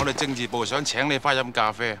星，我哋政治部想請你翻飲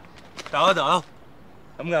咖啡。等等，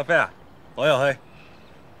飲咖啡啊？我又去。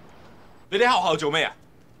你哋喺學校做咩啊？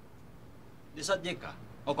你失憶㗎？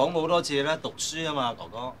我講過好多次啦，讀書啊嘛，哥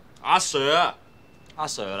哥。阿 Sir 啊！阿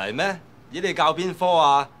Sir 嚟咩？咦，你教邊科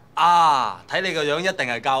啊？啊，睇你個樣一定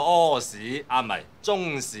係教屙屎，啊唔係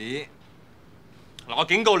中史。嗱，我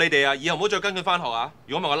警告你哋啊，以後唔好再跟佢翻學啊！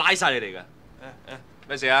如果唔係，我拉晒你哋嘅。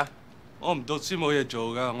咩事啊？我唔讀書冇嘢做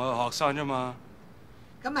㗎，我係學生啫嘛。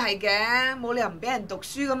咁咪係嘅，冇理由唔俾人讀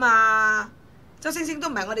書噶嘛。周星星都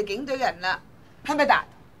唔係我哋警隊人啦，係咪達？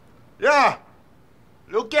呀，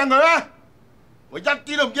你好驚佢咩？我一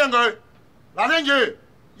啲都唔驚佢。嗱，聽住，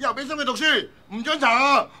以後俾心機讀書，唔准查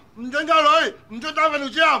啊，唔准溝女，唔准打訓導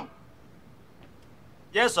主任。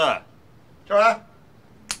Yes sir。出嚟。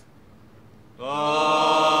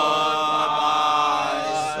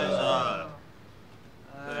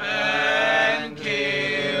Thank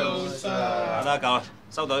you, sir。好啦，夠啦，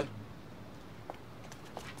收隊。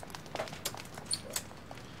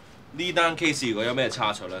呢單 case 如果有咩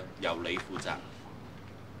差錯咧，由你負責。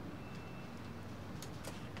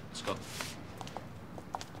Let's go。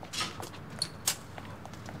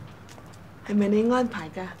係咪你安排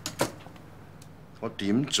㗎？我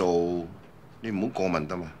點做？你唔好過問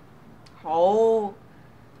得嘛。好，我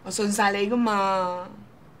信晒你㗎嘛。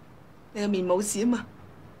你個面冇事啊嘛。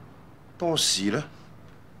多事啦。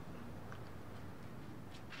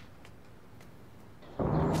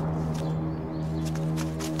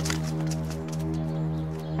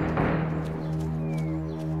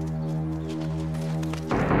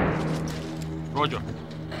Roger，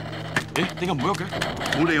誒，點解唔會喐嘅？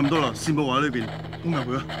冇理咁多啦，線報話喺呢邊，攻入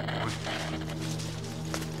去啊！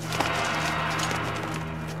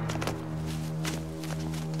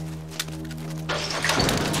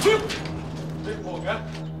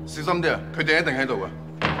小心啲啊！佢哋一定喺度啊！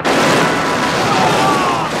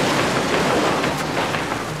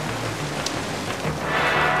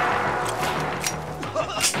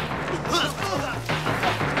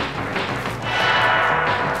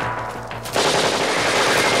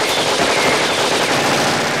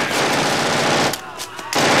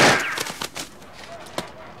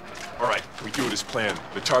 Plan.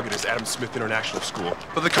 The target is Adam Smith International School.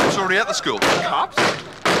 But the cops are already at the school. Cops?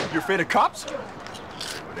 You're afraid of cops?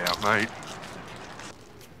 Get out, mate.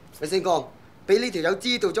 喂，星哥，俾呢條友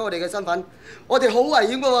知道咗我哋嘅身份，我哋好危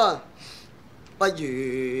險㗎喎。不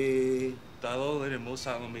如，大佬，你哋唔好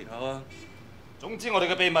殺我滅口啊！總之，我哋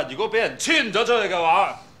嘅秘密如果俾人穿咗出去嘅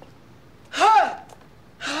話，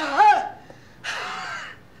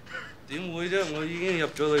點會啫？我已經入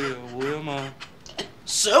咗去約會啊嘛。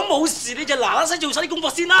 想冇事你就嗱嗱聲做晒啲功課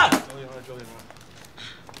先啦。做完啦。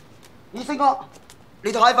咦，星哥，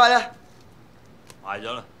你套 HiFi 咧？賣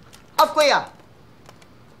咗啦。upgrade 啊？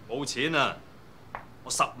冇錢啊！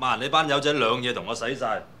我10萬，你班友仔兩嘢同我使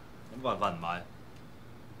晒，有冇辦法唔買？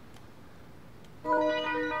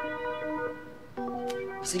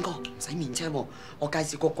星哥，唔使面青喎，我介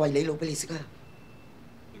紹個貴利佬俾你識啊。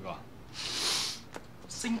邊個啊？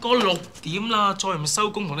星哥6點啦，再唔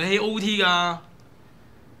收工同你起 OT 㗎。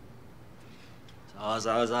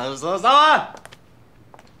 收啊！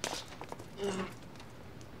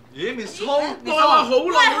咦，Miss Ho， 哇，好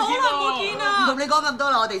耐冇見啊！唔同你講咁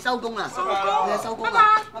多啦，我哋收工啦。收工，你收工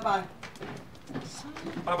啦。拜拜。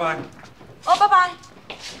拜拜。哦，拜拜。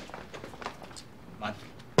慢。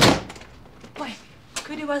喂，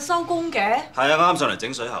佢哋話收工嘅。係啊，啱上嚟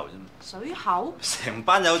整水喉啫嘛。水喉？成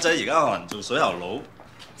班友仔而家學人做水喉佬。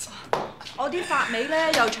我啲髮尾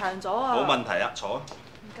咧又長咗啊。冇問題啊，坐。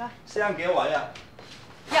唔該。先生幾多位啊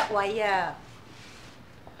？1位啊。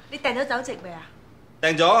你訂咗酒席未啊？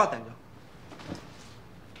訂咗啊，訂咗。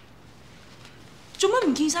做乜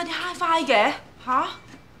唔見晒啲 HiFi 嘅？吓？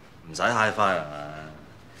唔使 HiFi 啊嘛！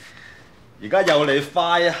而家有你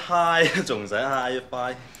Fi， 仲使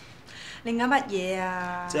HiFi？ 你啱乜嘢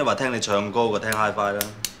啊？即係話聽你唱歌過聽 HiFi 啦。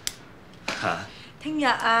嚇！聽日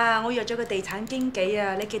啊，我約咗個地產經紀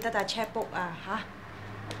啊，你記得帶 checkbook 啊嚇。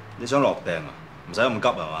你想落訂啊？唔使咁急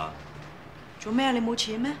係嘛？做咩啊？你冇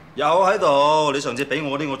錢咩？有喺度，你上次俾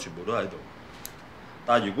我啲，我全部都喺度。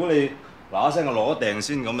但係如果你嗱嗱聲就攞訂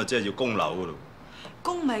先，咁啊即係要供樓噶咯。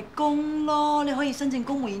供咪供咯，你可以申請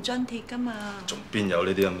公務員津貼噶嘛。仲邊有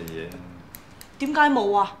呢啲咁嘅嘢？點解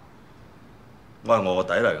冇啊？我係卧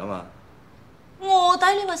底嚟噶嘛。卧底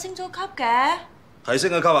你話升咗級嘅？提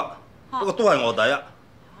升咗級啊，不過都係卧底啊。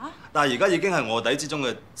但係而家已經係卧底之中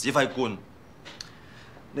嘅指揮官。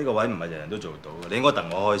呢個位唔係人人都做到嘅，你應該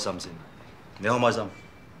戥我開心先。你開唔開心？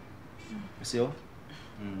笑。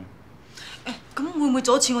咁會唔會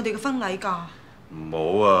阻止我哋嘅婚禮㗎？唔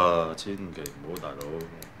好啊，千祈唔好，大佬。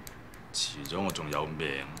遲咗我仲有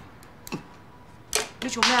命。你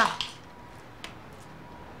做咩啊？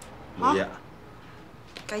冇嘢。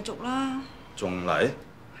繼續啦。仲嚟？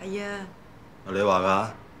係啊。你話㗎？係啊，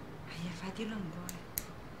快啲啦，唔該。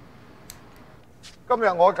今日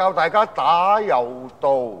我教大家打柔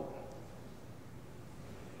道。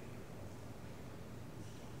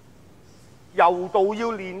柔道要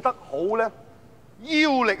練得好咧，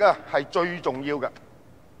腰力啊係最重要嘅。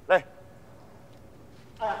嚟，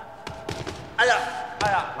哎呀，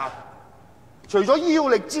嗱，除咗腰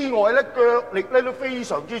力之外咧，腳力咧都非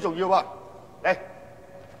常之重要啊！嚟，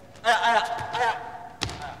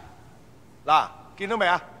嗱，見到未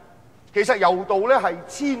啊？其實柔道咧係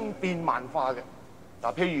千變萬化嘅。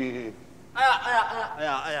嗱，譬如，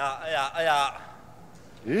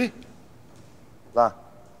咦？嗱。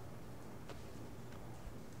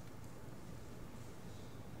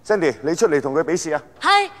Sandy， 你出嚟同佢比試啊！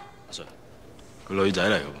係。阿 Sir， 佢女仔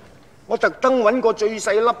嚟㗎喎。我特登揾個最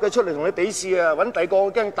細粒嘅出嚟同你比試啊！揾第二個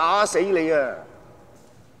我驚打死你啊！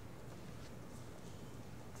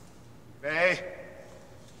嚟，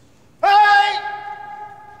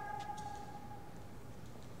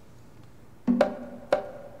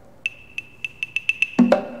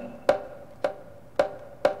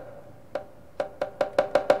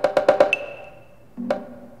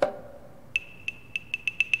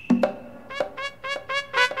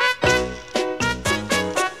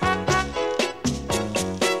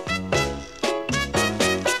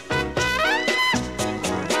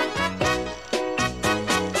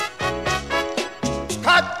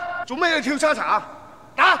做咩要跳叉叉啊？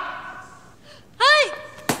打！係。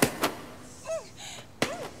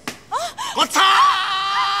我猜。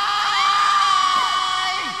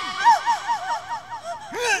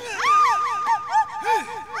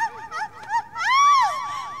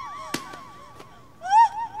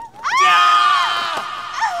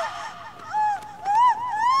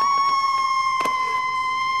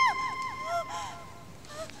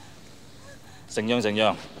承讓承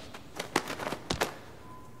讓。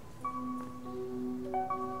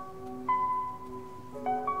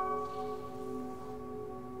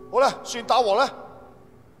好啦，算打和啦。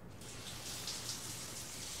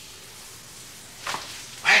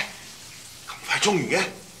喂，咁快沖完嘅？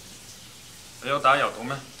你有打柔道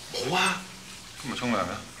咩？冇啊。今日沖涼嘅？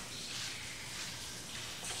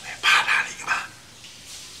係 partner 嚟㗎嘛。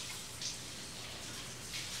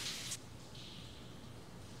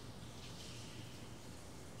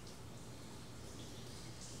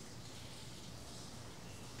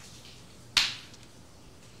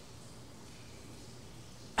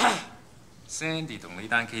Sandy 同呢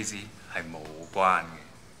單 case 係無關嘅。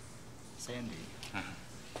Sandy，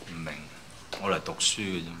 唔明，我嚟讀書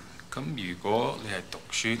嘅啫。咁如果你係讀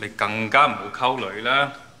書，你更加唔好溝女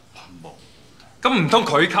啦。冇。咁唔通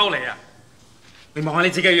佢溝你啊？你望下你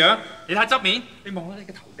自己嘅樣，你睇側面，你望下你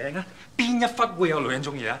嘅頭頂啊，邊一忽會有女人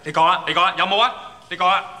中意啊？你講啊，你講啊，有冇啊？你講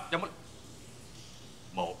啊，有冇？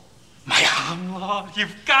冇。咪啱咯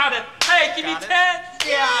，You've got it. Hey, give me 10.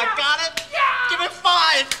 Yeah, got it. Give me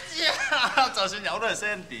 5. Yeah， 就算有都係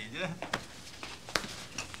Sandy 啫。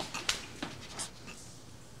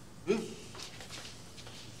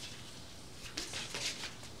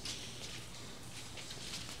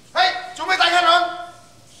嘿，做咩打茄輪？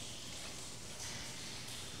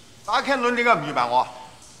打茄輪點解唔預埋我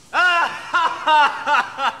啊？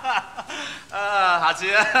下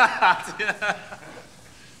次啦，下次啦。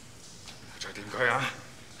再掂佢啊！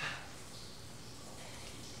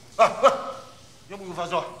有冇護髮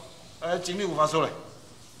素？整啲護髮素嚟。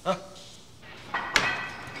啊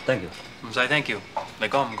 ，thank you。唔使 thank you，嚟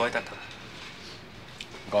講唔該得㗎。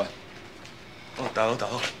唔該。哦，豆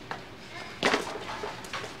豆。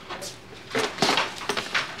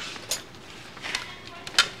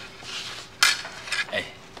誒，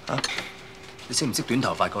你識唔識短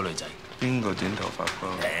頭髮嗰個女仔？邊個短頭髮哥？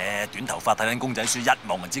短頭髮睇緊公仔書，一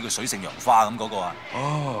望就知佢水性楊花咁嗰個啊！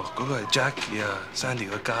哦，嗰個係 Jackie 啊，Sandy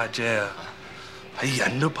個家姐啊，係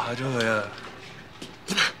人都怕咗佢啊！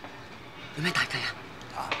點啊？有咩大計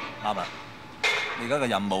啊？啱啦！你而家嘅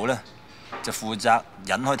任務咧，就負責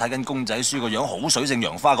引開睇緊公仔書個樣好水性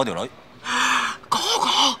楊花嗰條女。嗰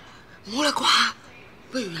個冇啦啩？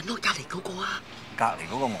不如引開隔離嗰個啊！隔離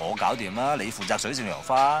嗰個我搞掂啦，你負責水性楊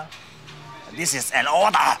花。This is an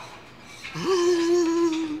order。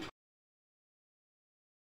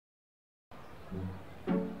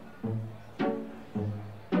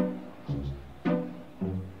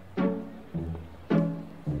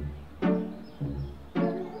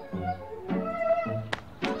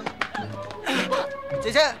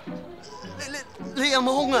姐姐，你有冇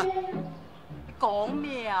空啊？講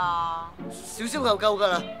咩啊？少少就夠㗎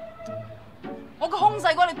啦。我個胸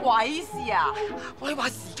細關你鬼事啊！我哋話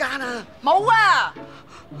時間啊！冇啊！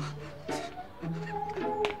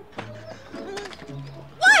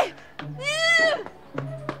喂！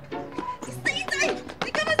死仔，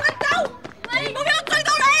你今日快走！你唔好俾我追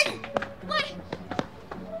到你！喂，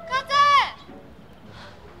家姐。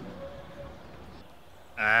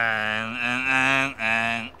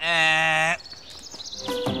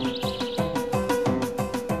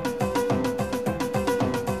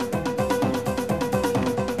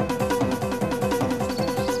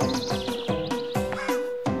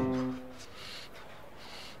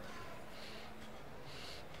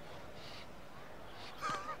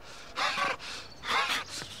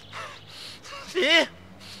咦？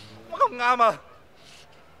乜咁啱啊？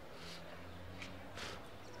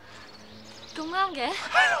咁啱嘅？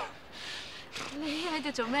你喺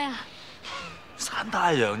度做咩啊？曬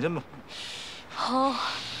太陽啫嘛。好。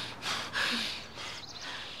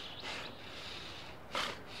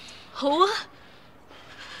好啊。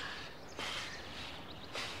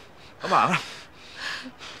咁行啦。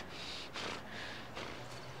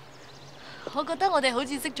我覺得我哋好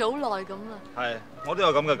似識咗好耐咁啊。係，我都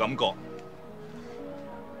有咁嘅感覺。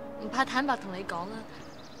唔怕坦白同你講啊，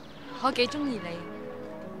我幾中意你。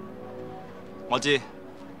我知，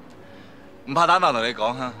唔怕坦白同你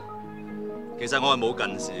講嚇，其實我係冇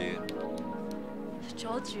近視嘅。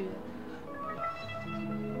阻住。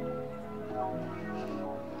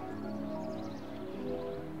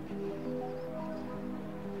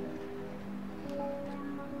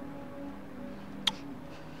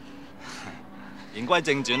言歸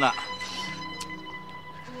正傳啦，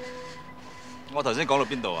我頭先講到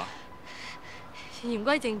邊度啊？言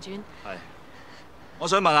歸正傳。係，我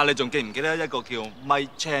想問下你仲記唔記得一個叫 Mike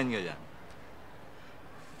Chan 嘅人？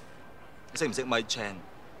你識唔識 Mike Chan？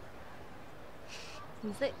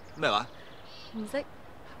唔識。咩話？唔識。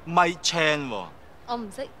Mike Chan 喎。我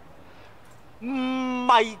唔識。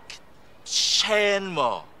Mike Chan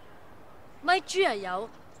喎。Mike 豬又有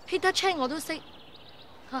 ，Peter Chan 我都識，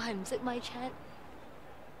我係唔識 Mike Chan。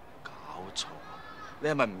搞錯，你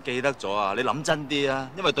係咪唔記得咗啊？你諗真啲啊，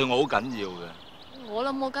因為對我好緊要嘅。我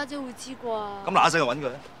諗我家姐會知啩。咁嗱一聲去揾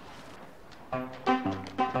佢啊！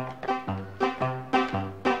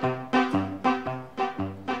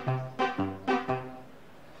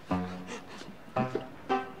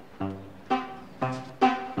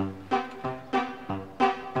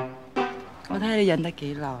我睇下你忍得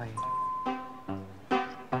幾耐。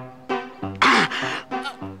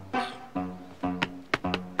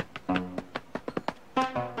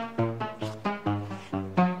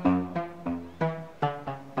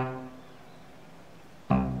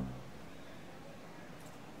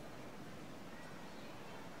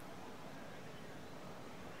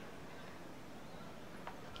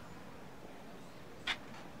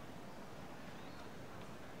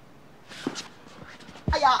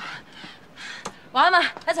哎呀，玩啊嘛，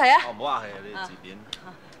一齊啊！哦，唔好客氣啊，你哋自便。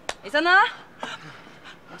起身啦，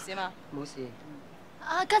冇事嘛？冇事。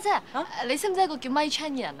啊，家姐，你識唔識一個叫 Mike Chan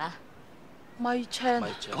嘅人啊？Mike Chan，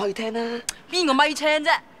講嚟聽啦。邊個 Mike Chan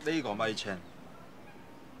啫？呢個 Mike Chan。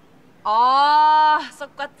哦，縮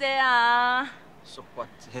骨姐啊！縮骨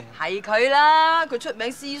姐。係佢啦，佢出名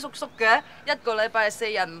師叔叔嘅，一個禮拜4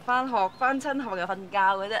日唔返學，返親學就瞓覺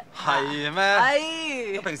嘅啫。係咩？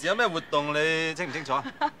係。平時有咩活動你清唔清楚啊？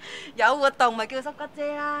有活動咪叫縮骨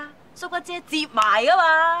姐啦，縮骨姐接埋噶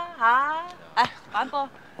嘛嚇。誒，玩波。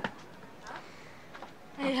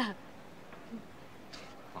哎呀，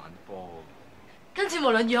玩波。跟住無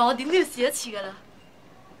論如何，我點都要試一次㗎啦。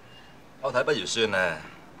我睇不如算啦，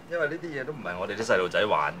因為呢啲嘢都唔係我哋啲細路仔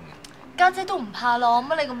玩嘅。家姐都唔怕咯，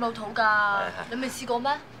乜你咁老土㗎？你未試過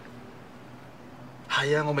咩？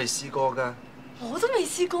係啊，我未試過㗎。我都未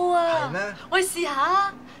試過啊。係咩？我哋試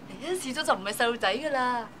下，嚟一試咗就唔係細路仔㗎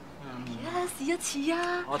啦。嚟啦，試一次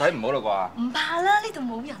啊！我睇唔好啦唔怕啦，呢度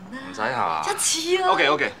冇人啊。啩？唔使嚇。一次啊。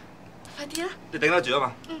OK。快啲啦！你頂得住啊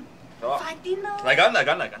嘛？好啊。快啲啦！嚟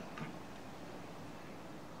緊。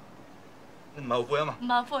你唔係後悔啊嘛？唔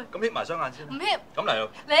後悔。咁瞇埋雙眼先。唔瞇。咁嚟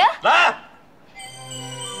咯。嚟啊！嚟！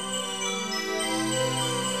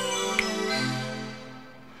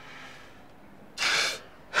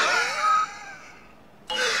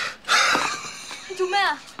你做咩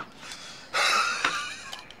啊？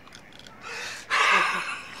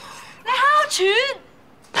你哮喘？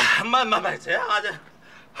唔係，扯下啫。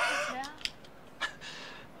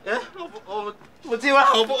誒，我超啦，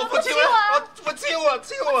我超啦，我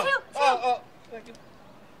超啊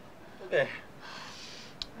！OK，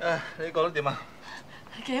 你覺得點啊？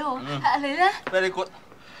幾好。你咧 ？Very good。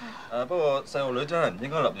不過細路女真係唔應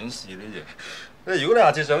該立亂試呢嘢。如果你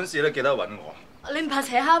下次想試咧，記得揾我。你唔怕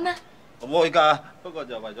扯蝦咩？我會㗎，不過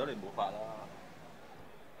就為咗你冇法啦。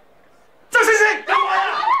周先生，有我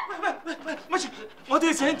啊！喂，我都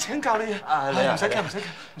要請教你啊！唔使驚。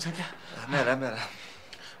咩咧？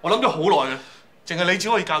我諗咗好耐啦，淨係你只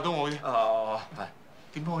可以教到我啫。係。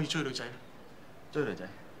點樣可以追女仔咧？追女仔？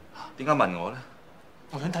點解問我咧？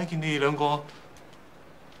我想睇見你哋兩個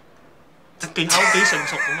技巧幾成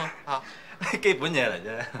熟咁啊！基本嘢嚟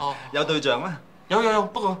啫。有對象咩？有，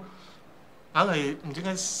不過硬係唔知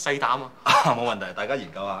點解細膽啊！冇問題，大家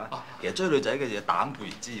研究下。其實追女仔嘅嘢膽固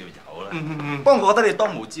然之要有啦。不過我覺得你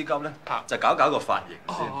當務之急咧，就搞個髮型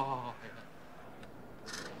先。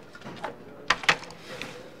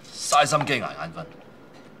嘥心機捱眼瞓，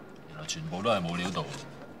原來全部都係冇料到。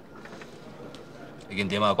你見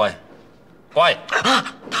點啊，龜？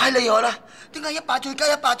太厲害啦！點解一把嘴加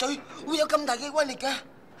一把嘴會有咁大嘅威力嘅？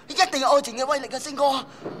一定係愛情嘅威力啊，星哥！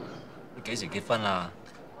你幾時結婚啊？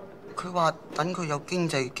佢話等佢有經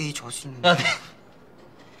濟基礎先。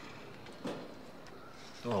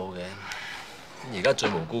都好嘅。而家最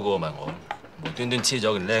無辜嗰個咪我，無端端黐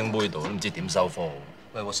咗件靚妹度，都唔知點收科。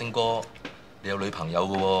喂，星哥，你有女朋友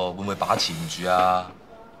嘅喎，會唔會把持唔住啊？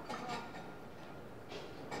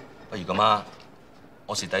不如咁啊，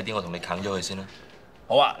我蝕底啲，我同你啃咗佢先啦。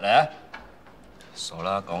好啊，嚟啊！傻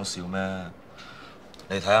啦，講笑咩？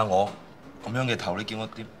你睇下我咁樣嘅頭，你叫我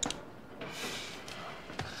點？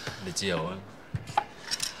你知有啊。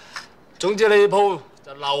總之你鋪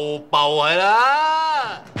就漏爆係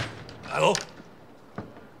啦。大佬，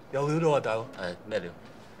有料到啊，大佬。係咩料？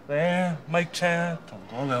咧，Mike Chan 同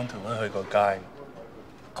嗰兩條女去過街。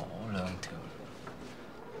嗰兩條？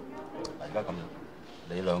而家咁樣，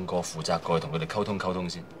你兩個負責過去同佢哋溝通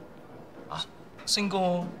先。啊？星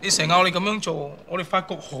哥，你成日你咁樣做，我哋發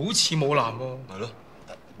覺好似冇男喎。係咯。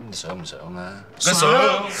咁你想唔想啊？想。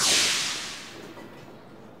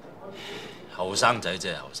後生仔即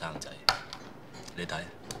係後生仔，你睇，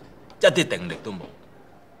一啲定力都冇，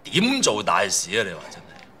點做大事啊？你話真係。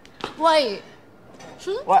喂，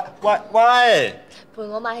喂！陪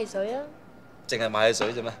我買汽水啊！淨係買汽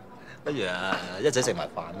水啫咩？不如啊，一齊食埋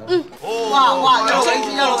飯啦。哇！一路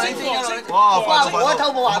先。哇！我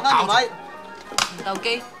偷步行翻條位。唔鬥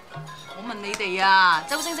機，我問你哋啊，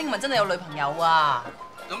周星星咪真係有女朋友啊？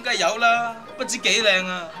咁梗係有啦，不知幾靚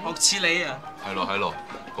啊，學似你啊。係咯，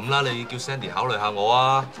咁啦，你叫 Sandy 考慮下我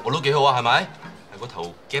啊，我都幾好啊，係咪？係個頭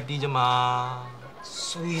夾啲啫嘛。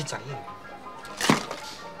衰仔。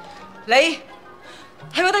你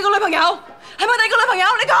係咪第二個女朋友？係咪第二個女朋友？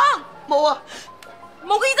你講。冇啊。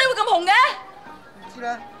冇個耳仔會咁紅嘅。唔知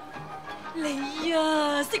咧。你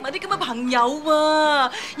啊，識埋啲咁嘅朋友啊，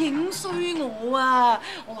影衰我啊！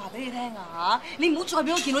我話俾你聽啊嚇，你唔好再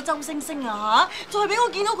俾我見到周星星啊嚇，再俾我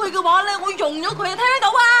見到佢嘅話咧，我容咗佢啊，聽唔聽到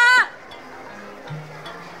啊？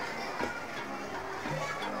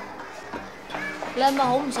你係咪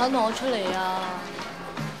好唔想同我出嚟啊？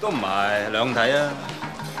都唔係，兩睇啊！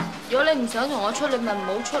如果你唔想同我出，你咪唔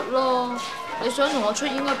好出咯。你想同我出，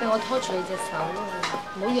應該俾我拖住你隻手咯，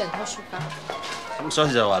唔好以人拖書包。咁所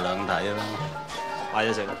以就話兩睇咯，買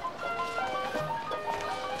咗食。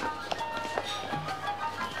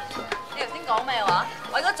你頭先講咩話？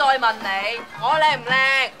我應該再問你，我靚唔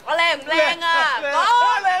靚？我靚唔靚啊？講。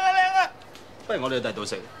靚啊！不如我哋去第度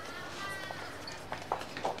食。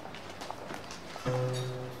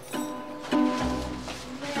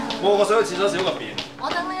我想去廁所小個便。我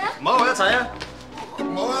等你啊！唔好，我一齊啊！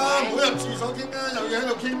唔好啊！唔好入廁所傾啊！有嘢喺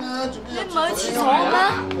度傾啊！做咩？你唔係去廁所咩？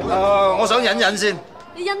我想忍先。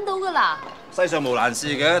你忍到㗎啦？世上無難事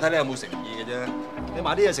嘅，睇你有冇誠意嘅啫。你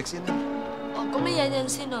買啲嘢食先啦。哦，咁你忍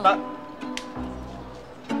先啊。得。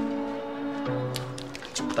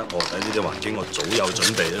得我喺呢啲環境，我早有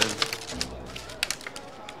準備啦。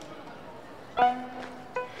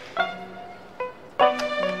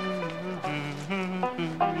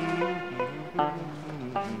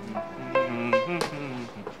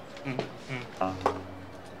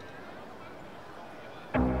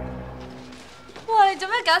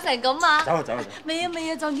搞成咁啊？走啊走啊！未啊未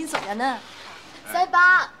啊，撞見熟人啊！西伯，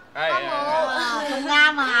啱我，咁啱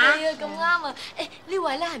啊嚇！係啊，咁啱啊！誒，呢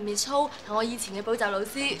位咧係 Miss Chow，係我以前嘅補習老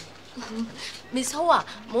師。Miss Chow 啊，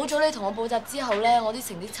冇咗你同我補習之後咧，我啲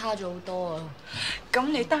成績差咗好多啊！咁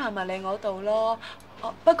你得閒咪嚟我度咯。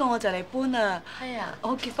不過我就嚟搬啦。係啊，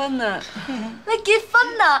我結婚啦。你結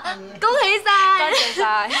婚啦？恭喜晒！多謝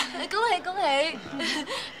晒！恭喜恭喜！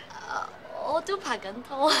我都拍緊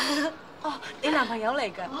拖。哦，你男朋友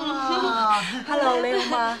嚟㗎？Hello， 你好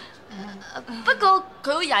嘛？不過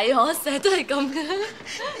佢好曳我，成日都係咁嘅。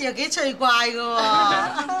又幾趣怪㗎喎！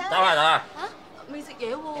走啦走啦！嚇，未食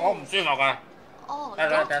嘢喎。我唔舒服㗎。哦，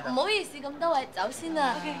咁唔好意思，咁多位走先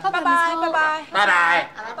啦。拜拜拜拜。拜拜。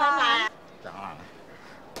拜拜。走啊！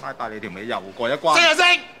拜拜你條尾又過一關。識就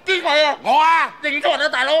識，邊個啊？我啊，認錯人啊，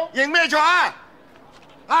大佬。認咩錯啊？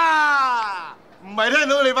啊！唔係聽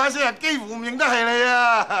到你把聲啊，幾乎唔認得係你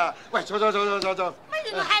啊！喂，坐。乜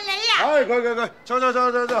原來係你啊？唉，佢，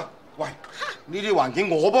坐。喂，呢啲環境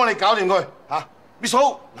我幫你搞掂佢嚇。Miss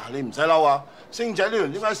Chow，嗱你唔使嬲啊。星仔呢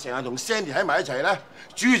輪點解成日同 Sandy 喺埋一齊咧？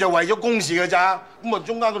主要就為咗公事嘅咋。咁啊，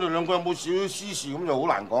中間佢哋兩個有冇少少私事咁就好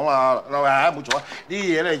難講啦。嗱，冇錯啊，呢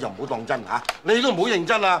啲嘢咧就唔好當真嚇。你都唔好認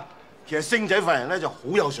真啊。其實星仔份人咧就好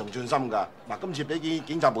有上進心㗎。嗱，今次俾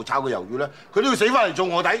警察部炒個魷魚咧，佢都要死翻嚟做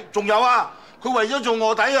臥底。仲有啊！佢為咗做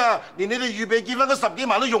臥底啊，連你哋預備結婚嗰10幾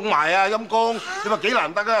萬都用埋啊！陰公，你話幾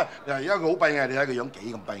難得啊？而家佢好閉翳，你睇佢樣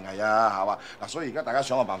幾咁閉翳啊？係嘛？嗱，所以而家大家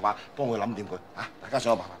想個辦法幫佢諗掂佢嚇，大家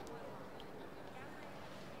想個辦法。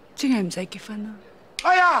真係唔使結婚啦！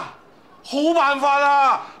哎呀，好辦法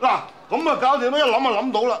啦！嗱，咁啊搞掂啦，一諗就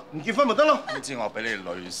諗到啦，唔結婚咪得咯。你知我俾你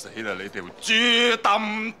累死啦！你條豬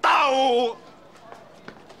抌兜，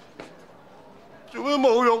做咩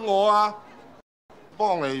侮辱我啊？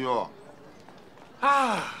幫你啫。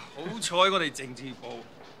啊！好彩我哋政治部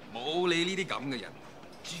冇你呢啲咁嘅人，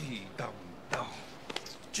豬抌兜。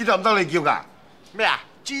豬抌兜你叫㗎？咩啊？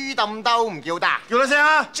豬抌兜唔叫得？叫得聲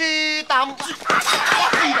啊！豬抌。喂！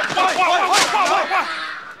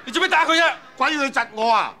你做咩打佢啫？鬼要佢窒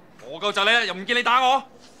我啊！我夠窒你，又唔見你打我。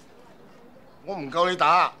我唔夠你打。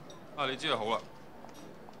啊，你知就好啦。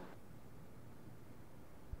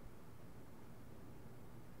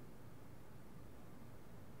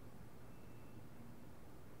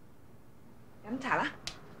飲茶啦，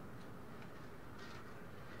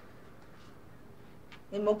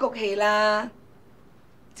你唔好谷氣啦。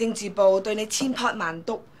政治部對你千撲萬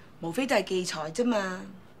督，無非都係忌才啫嘛。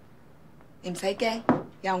你唔使驚，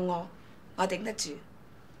有我頂得住。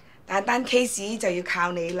但係單 case 就要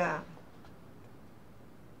靠你啦。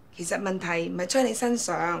其實問題唔係出喺你身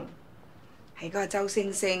上，係嗰個周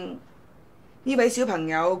星星呢位小朋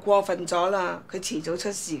友過分咗啦，佢遲早出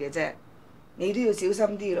事嘅啫。你都要小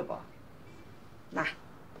心啲咯噃。嗱，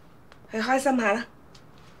去開心下啦！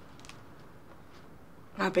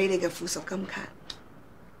我俾你嘅附屬金卡。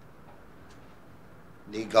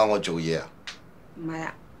你教我做嘢啊？唔係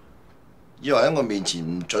啊！以為喺我面前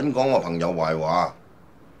唔準講我朋友壞話。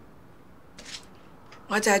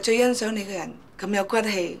我就係最欣賞你嘅人，咁有骨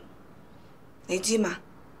氣。你知嘛？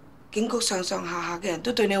警局上上下下嘅人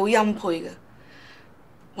都對你好欽佩嘅，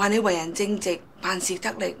話你為人正直、辦事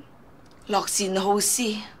得力、樂善好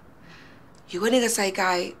施。如果呢個世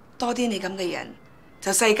界多啲你咁嘅人，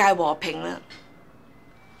就世界和平啦。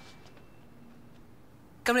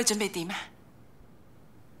咁你準備點啊？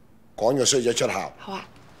趕個衰仔出校。好啊。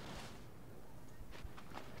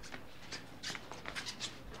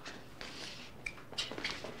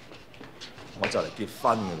我就嚟結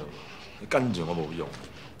婚㗎啦，你跟住我冇用。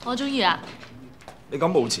我中意啊！你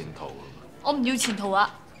咁冇前途。我唔要前途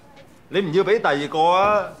啊！你唔要俾第二個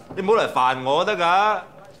啊！你唔好嚟煩我得㗎。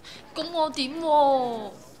咁我點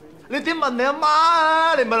喎？你點問你阿媽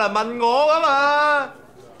啊？你唔係嚟問我㗎嘛？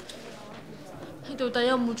你到底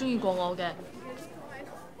有冇中意過我嘅？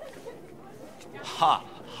哈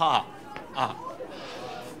哈啊！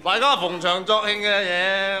大家逢場作興嘅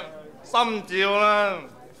嘢，心照啦。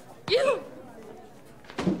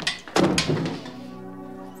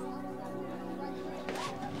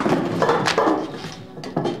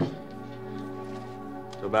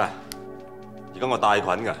做咩？而家我帶菌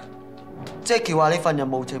㗎。Jackie 話你份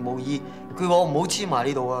人無情無義，佢話我唔好黐埋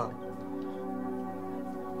呢度啊。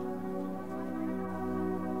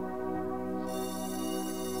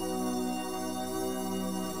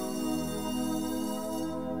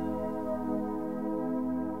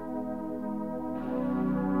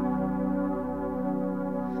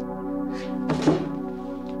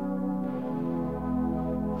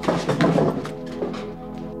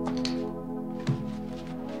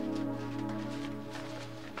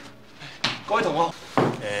各位同學，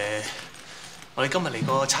我哋今日嚟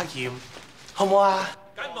個測驗，好唔好啊？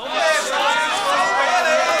梗冇啦！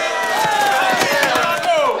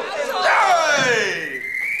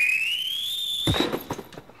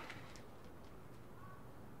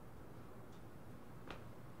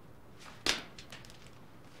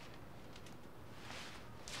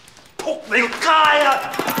仆你個街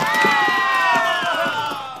啊！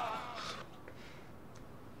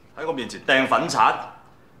喺我面前掟粉刷，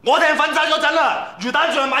我掟粉刷嗰陣啊，魚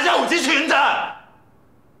蛋仲係賣1毫子串咋！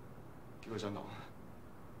叫佢上堂。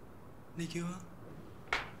你叫啊？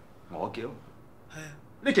我叫。係啊。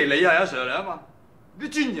呢期你係阿 Sir 嚟啊嘛？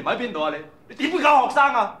啲尊嚴喺邊度啊你？你點會教學生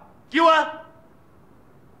啊？叫啊！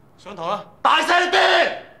上堂啦！大聲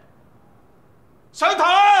啲！上堂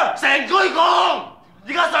啊！成句講。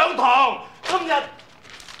而家上堂，今日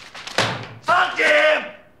測驗。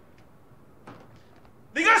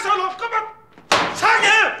你而家上落今日測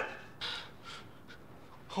驗，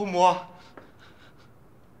好唔好啊？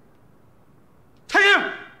測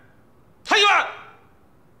驗，測驗啊！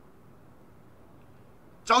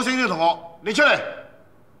周星星同學，你出嚟。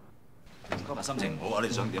今日心情唔好啊！你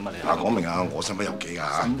想點啊你？講明啊，我身不由己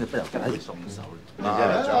㗎。身不由己，喺度送手。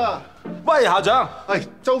喂，校長。係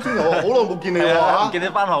周星同學，好耐冇見你喎。唔見你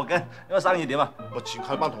翻學嘅，因為生意點啊？我全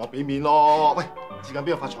靠班同學俾面咯。喂，至近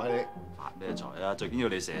邊度發財你？發咩財啊？最緊要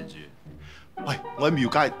你射住。喂，我喺廟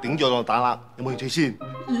街頂咗檔打冷，有冇興趣先？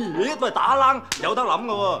咦，都係打冷，有得諗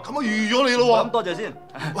㗎喎。咁我預咗你咯喎。咁多謝先。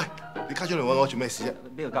喂，你家長嚟揾我做咩事啫？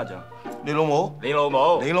邊個家長？你老母。你老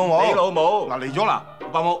母。你老母。你老母。嗱嚟咗啦，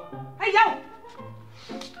伯母。係有。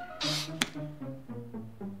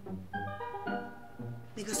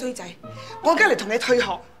你個衰仔，我今日嚟同你退學。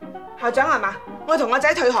校長係嘛？我同我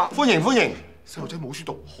仔退學。歡迎歡迎，細路仔冇書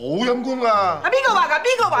讀，好陰功㗎。啊邊個話㗎？邊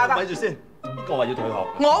個話㗎？咪住先，邊個話要退學？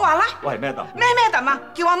我話啦。喂，咩揼？咩揼啊？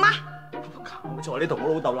叫阿媽。搞錯，你同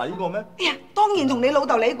我老豆嚟過咩？哎呀，當然同你老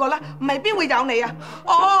豆嚟過啦，唔係邊會有你啊？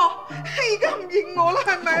哦，而家唔認我啦，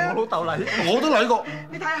係咪啊？我老豆嚟，我都嚟過。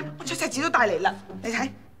你睇下，我出世紙都帶嚟啦，你睇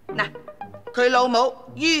嗱，佢老母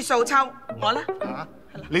于素秋，我啦。嚇，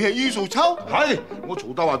你係于素秋？係，我曹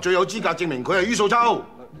德華最有資格證明佢係于素秋。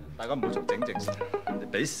大家唔好做整正先，你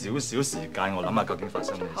俾少少時間我諗下究竟發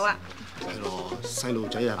生咩事。好啊。係咯，細路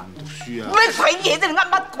仔啊唔讀書啊。咩鬼嘢啫？你噏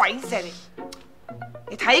乜鬼啫你？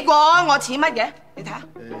你睇過我似乜嘢？你睇下，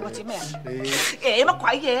我似咩啊？誒乜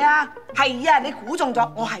鬼嘢啊？係啊，你估中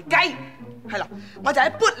咗，我係雞。係啦，我就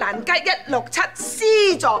喺砵蘭街167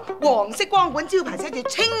 C 座黃色光管招牌寫住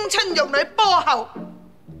青春玉女波后，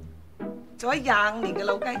做咗25年嘅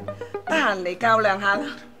老雞，得閒嚟較量下啦。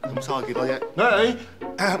咁收係幾多啫？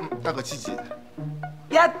得個黐字。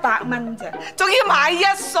100蚊咋，仲要買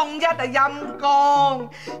1送1啊！陰公，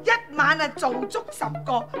一晚啊做足10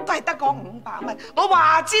個，都係得嗰500蚊。我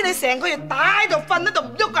話知你成個月打喺度瞓喺度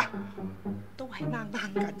唔喐啊，都係啱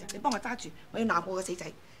緊咋。你幫我揸住，我要鬧我個死仔。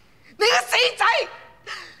你個死仔！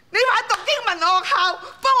你話讀英文學校，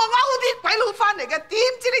幫我勾啲鬼佬翻嚟嘅，點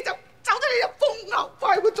知你就走咗你隻瘋牛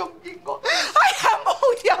快活仲見我？哎呀，冇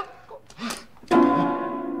人！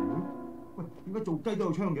喂，點解做雞都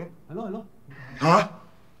有槍嘅？係咯係咯。嚇！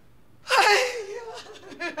係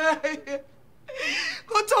啊！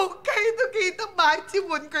我做雞都記得買支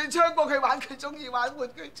玩具槍過佢玩，佢中意玩玩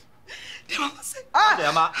具槍。你話我識啊？多謝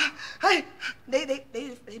阿媽。係你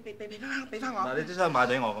俾翻我。嗱，你啲箱買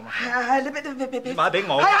俾我咁啊？係你俾買俾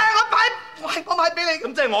我。係我買俾你。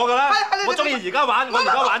咁即係我㗎啦。我中意而家玩，我而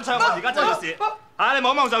家玩槍，我而家真係事。嚇！你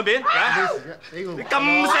望望上邊，你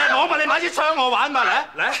咁錫我嘛？你買支槍我玩嘛？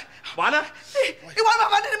嚟玩啦！你玩，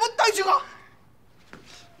你唔好對住我。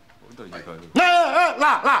對住佢。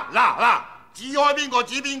嗱，指開邊個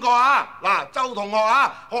指邊個啊！嗱，周同學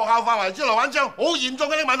啊，學校範圍之內玩槍好嚴重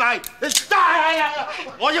嘅呢個問題。你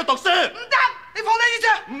我要讀書。唔得，你放低支槍。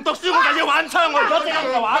唔讀書我就要玩槍，我如果即刻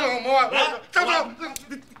就玩。唔好啊，周同學。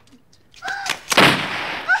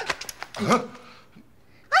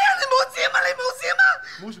哎呀，你冇事啊嘛，你冇事啊嘛。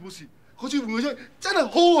冇事，嗰支玩具槍真係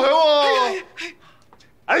好響喎。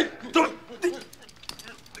哎，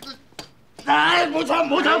唉，冇錯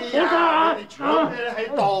啊！搶咩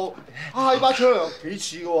喺度？啊，呢把槍又幾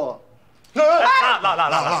似嘅喎。嗱，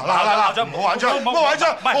校長唔好玩槍，唔好玩槍，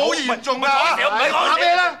好嚴重㗎！打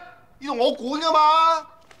咩咧？呢度我管㗎嘛。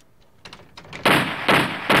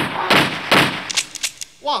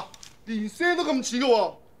哇，連聲都咁似嘅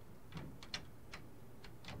喎。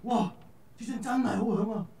哇！支槍真係好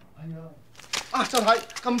響啊！係啊。啊，周太，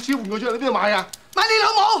咁似玩具槍，你邊度買啊？買你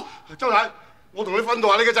老母！周太，我同你訓導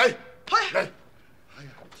下你個仔。嚟！哎呀，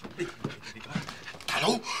大佬，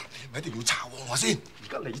你係咪一定要查我先？而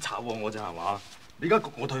家你查我咋係嘛？你而家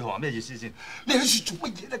焗我退學係咩意思先？你喺樹做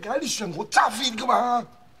乜嘢嚟㗎？呢樹係我揸 fit 㗎嘛！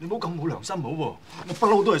你唔好咁冇良心好喎！我不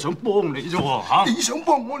嬲都係想幫你啫喎嚇！你想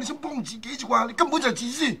幫我，你想幫自己啫啩？你根本就係自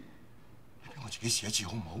私。你俾我自己試一次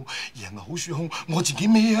好唔好？贏係好輸空，我自己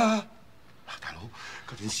孭啊！嗱，大佬，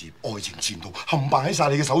嗰件事業、愛情、前途冚唪唥喺晒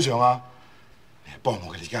你嘅手上啊！你係幫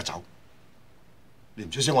我嘅，你而家走。你唔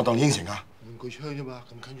出聲，我當你應承啊！玩具槍啫嘛，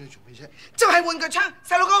咁近咗做咩啫？就係玩具槍，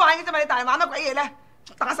細路哥玩嘅啫嘛，你大人玩乜鬼嘢咧？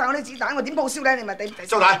打晒我啲子彈，我點報銷咧？你咪第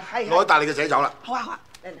周太，我帶你個仔走啦。好啊好啊，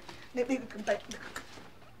你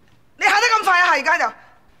行得咁快啊？而家就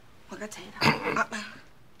我個仔啦，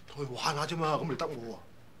同佢玩下啫嘛，咁咪得我喎。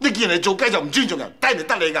呢件人嚟做雞就唔尊重人，低人哋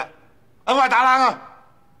得你㗎。啊，快打冷啊！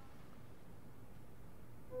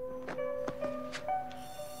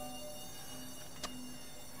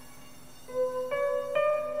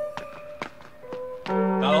大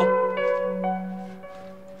佬，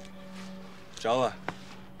走啊！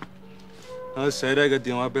我寫低個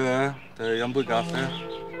電話俾你啊，帶你飲杯咖啡。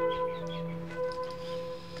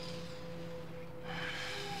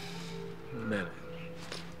咩嚟？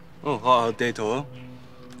哦，學校地圖啊，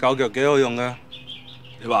教腳幾好用噶。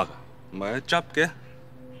你話㗎？唔係啊，執嘅。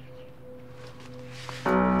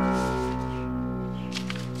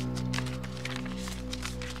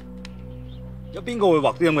有邊個會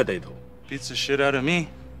畫啲咁嘅地圖？Beats the shit out of me！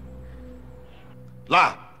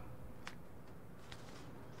嗱，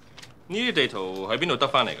呢啲地圖喺邊度得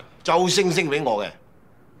翻嚟㗎？周星星俾我嘅。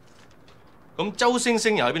咁周星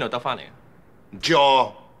星又喺邊度得翻嚟啊？唔知啊，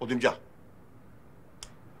我點知啊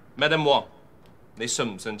 ？Madam Wong， 你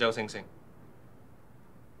信唔信周星星？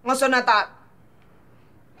我信阿達。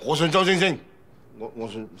我信周星星，我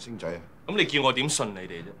信星仔啊。咁你叫我點信你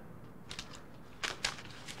哋啫？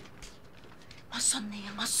我信你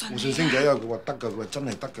啊！我信你。我信星仔啊！佢話得㗎，佢話真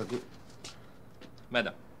係得㗎。佢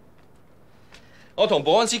Madam， 我同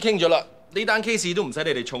保安司傾咗啦，呢單 case 都唔使你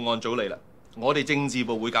哋重案組嚟啦，我哋政治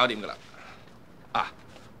部會搞掂㗎啦。啊，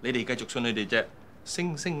你哋繼續信你哋隻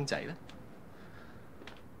星星仔啦。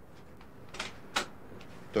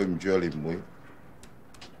對唔住啊，蓮妹。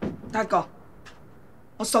達哥，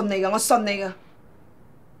我信你㗎，我信你㗎。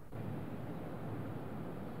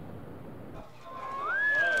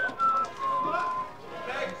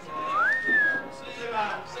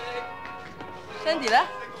Sandy 咧？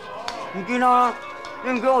唔見啦，你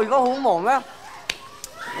唔見我而家好忙咩？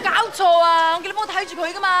搞錯啊！我叫你幫我睇住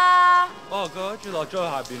佢㗎嘛。哦，佢好似落咗去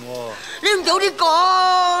下邊喎。你唔早啲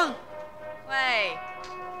講。喂，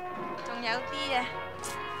仲有啲啊，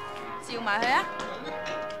照埋佢啊！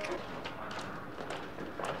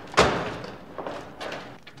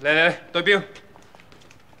嚟，對標。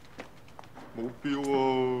冇標喎。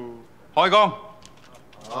開工。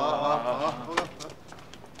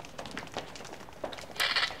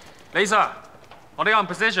Lisa， 我哋 on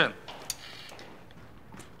position。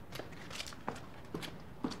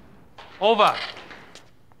Over。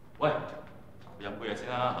喂，飲杯嘢先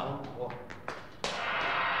啦嚇。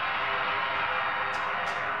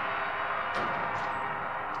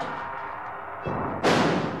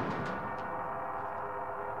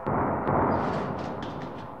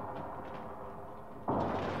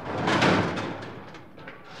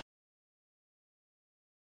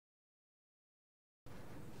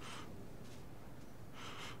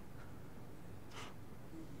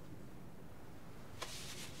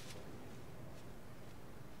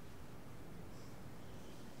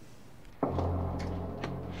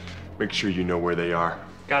Make sure you know where they are.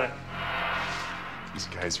 Got it. These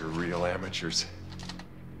guys are real amateurs.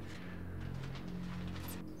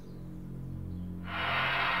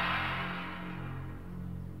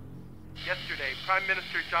 Yesterday, Prime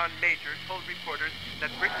Minister John Major told reporters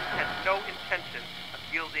that Britain had no intention of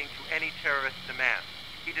yielding to any terrorist demands.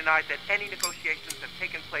 He denied that any negotiations have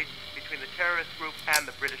taken place between the terrorist group and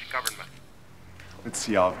the British government. Let's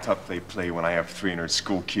see how tough they play when I have 300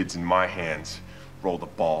 school kids in my hands. Roll the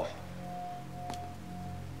ball.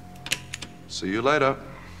 See you later.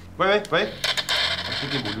 喂，我手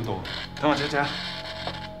機冇料到，等我姐姐。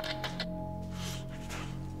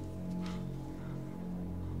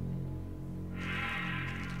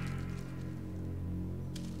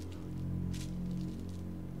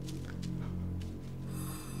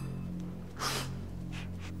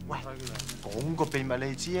喂，講個秘密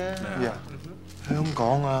你知啊？咩啊？香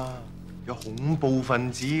港啊，有恐怖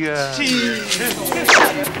分子㗎。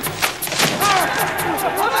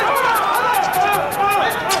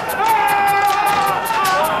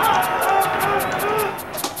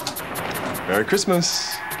Merry Christmas.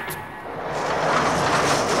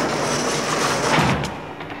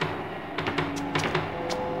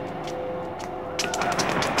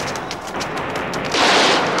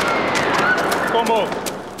 Don't move.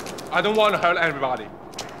 I don't want to hurt anybody.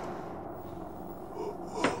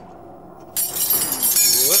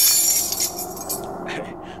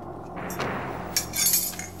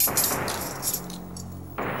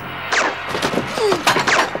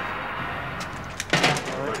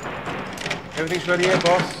 Everything's ready here,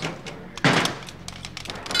 boss.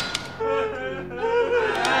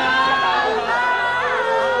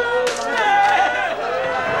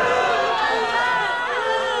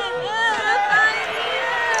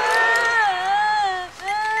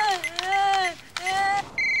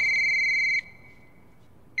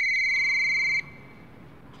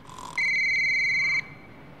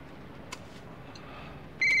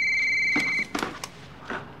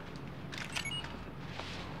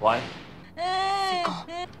喂，四哥，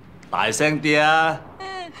大聲啲啊！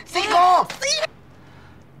四哥，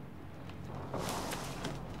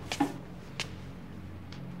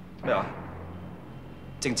咩話？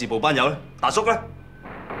政治部班友咧，大叔咧？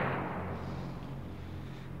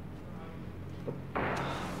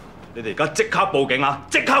你哋而家即刻報警啊！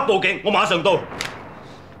即刻報警，我馬上到。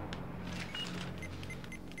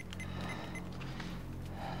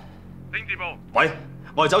政治部。喂，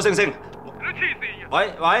我係周星星。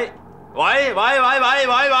喂！報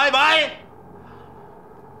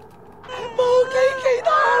警其他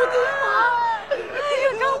號電話！哎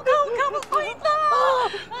呀，救鬼啦！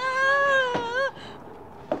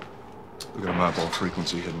 We've got a mobile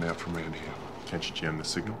frequency heading out from around here. Can't you jam the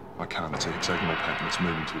signal? I can't. It's a hexagonal pattern. It's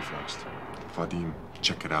moving too fast. Vadim,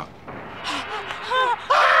 check it out.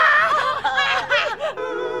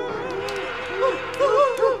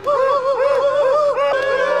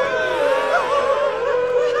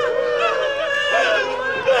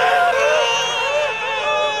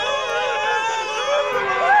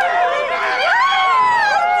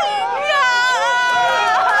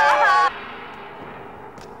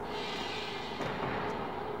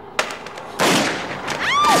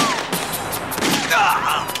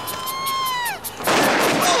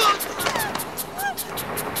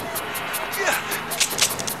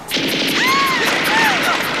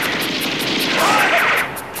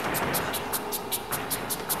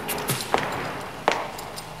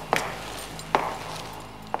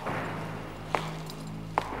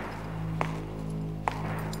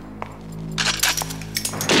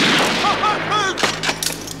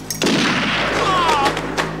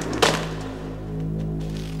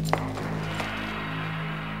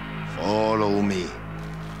 Follow me.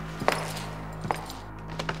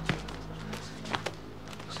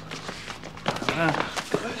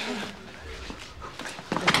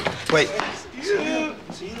 Wait.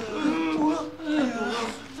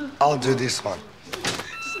 I'll do this one.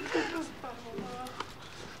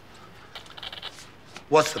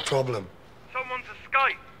 What's the problem? Someone's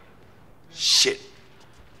escaped. Shit.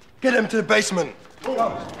 Get him to the basement. Get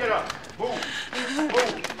up. Move.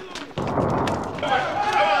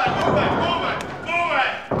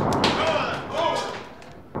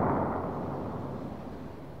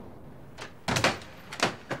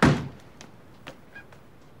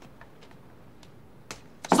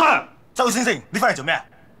周先生，你翻嚟做咩啊？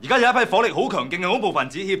而家有一批火力好強勁嘅恐怖分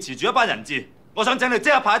子挾持住一班人質，我想請你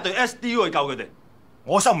即刻派一隊 SDU 去救佢哋。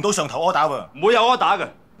我收唔到上頭 order 喎，唔會有 order 嘅，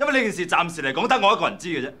因為呢件事暫時嚟講得我一個人知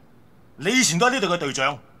嘅啫。你以前都係呢隊嘅隊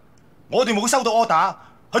長，我哋冇收到 order，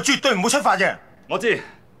佢絕對唔會出發嘅。我知，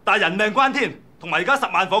但係人命關天，同埋而家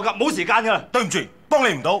10萬火急，冇時間㗎啦。對唔住，幫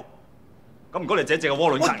你唔到。咁唔該你借個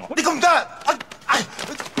窩輪撐我。你咁唔得！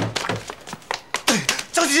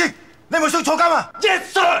周先生，你係咪想坐監啊 ？Yes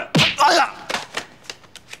sir。哎呀！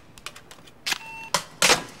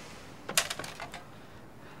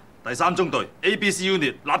第3中隊 ABC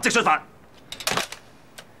Unit 立即出發，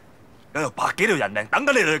有100幾條人命等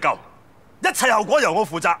緊你哋去救，一切後果由我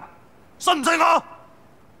負責，信唔信我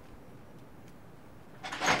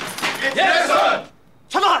 ？Yes sir。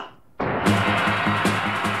出發！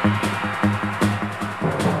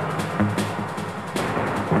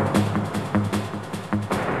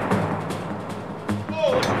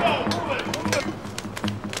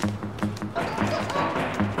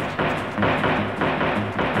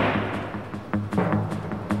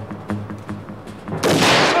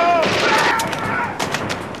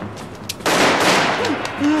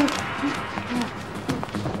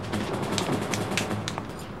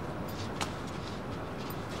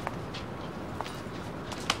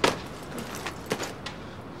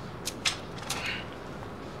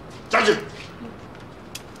揸住！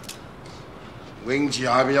泳池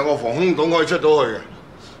下邊有個防空洞可以出到去嘅，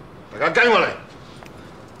大家跟我嚟。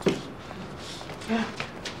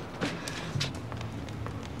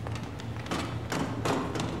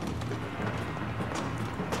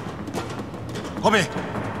嗰邊，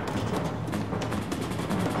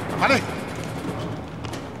快啲！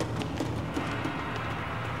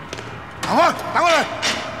行開，等我嚟。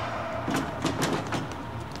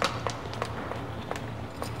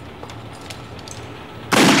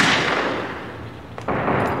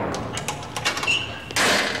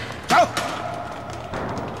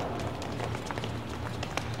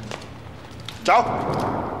走。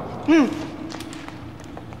嗯。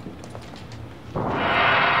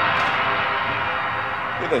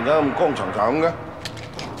你突然間咁光層層嘅，呢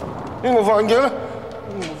個眼鏡咧？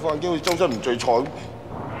副眼鏡好似周身唔聚財咁。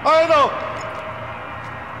喺度。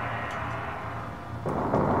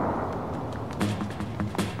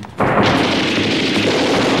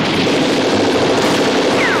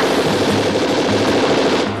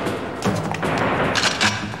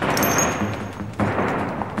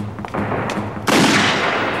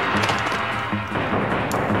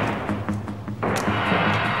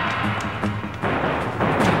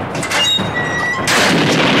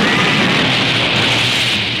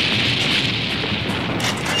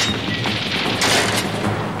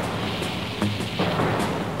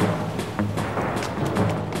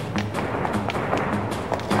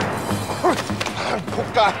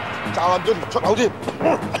炸爛咗條出口添。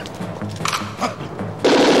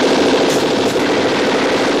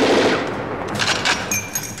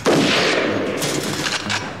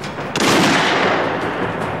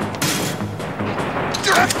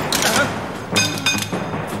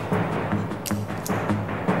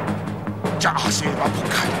炸死你班仆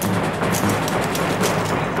街！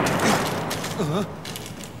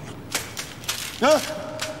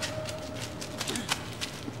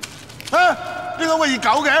點解會熱狗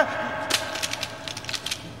嘅？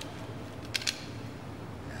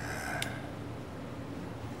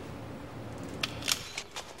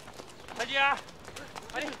快啲啊！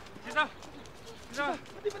快啲，先生，先生，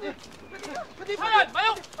快啲！差人咪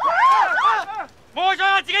喐！冇咗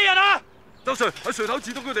啊！自己人啊！周 Sir 喺隧頭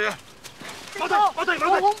指到佢哋啊！好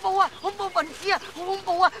恐怖啊！恐怖分子啊！好恐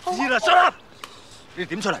怖啊！知啦，shut up！你哋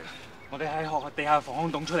點出嚟㗎？我哋喺學地下防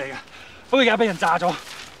空洞出嚟嘅，不過而家俾人炸咗，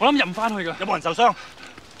我諗入唔翻去㗎。有冇人受傷？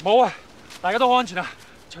冇啊，大家都好安全啊，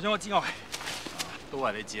除咗我之外。都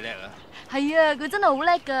係你自叻啊！係啊，佢真係好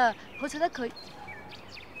叻㗎，好彩得佢。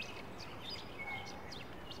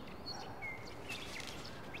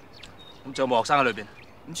咁仲有冇學生喺裏邊？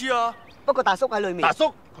唔知啊，不過大叔喺裏面。大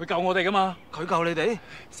叔，佢救我哋㗎嘛？佢救你哋？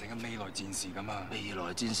成個未來戰士咁啊！未來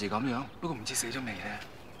戰士咁樣，不過唔知死咗未咧？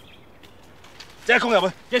即刻衝入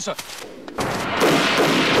去。Yes sir。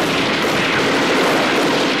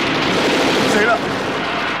死啦！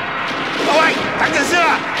喂，等陣先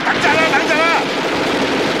啦，等陣啦，等陣啦！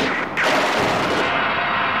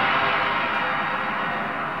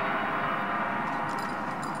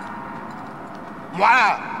唔玩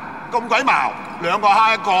啦，咁鬼矛，兩個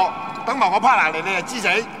蝦一個，等埋我 partner 嚟，你就知死。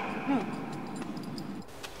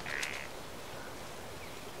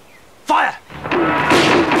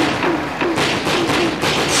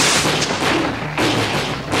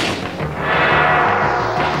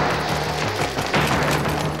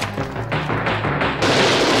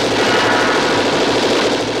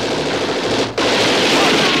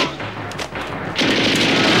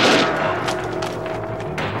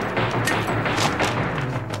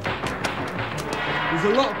a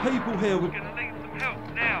lot of people here with...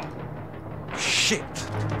 Shit!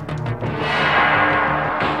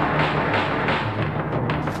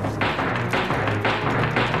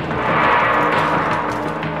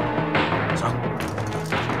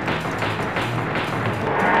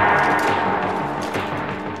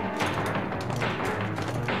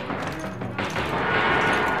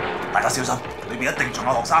 大家小心，裏面一定仲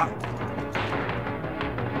有學生。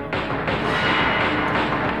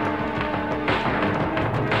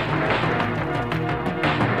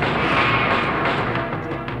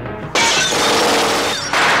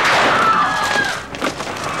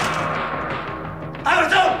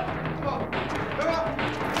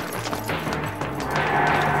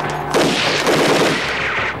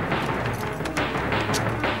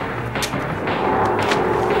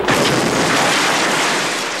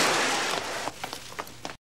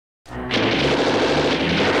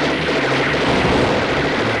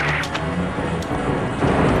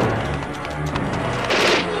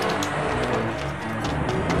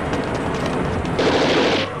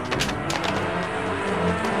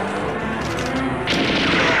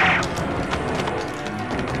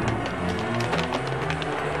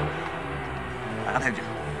大家聽住，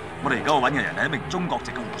我哋而家要揾嘅人係一名中國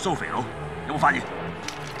籍嘅胡鬚肥佬，有冇發現？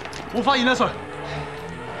冇發現啊 ，Sir。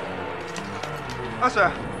阿 Sir，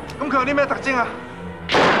 咁佢有啲咩特徵啊？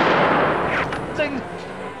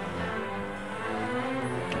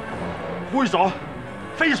猥瑣，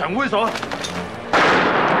非常猥瑣。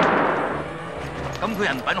咁佢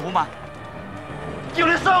人品好嘛？叫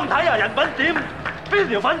你相睇啊！人品點？邊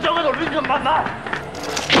條粉腸喺度亂咁問啊！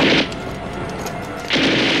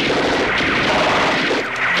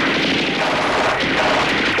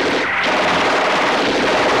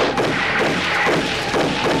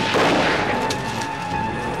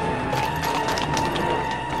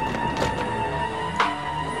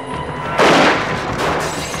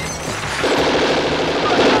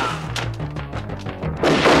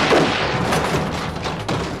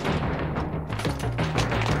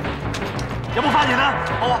有冇發現啊？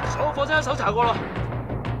好啊，所有貨車都搜查過啦。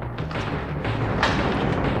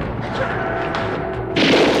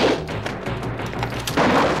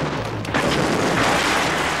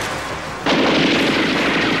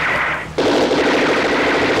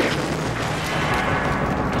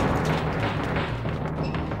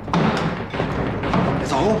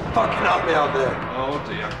It's a whole fucking army out there. Oh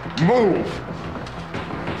dear. Move!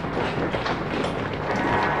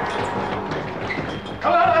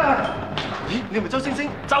 咦，你係咪周星星？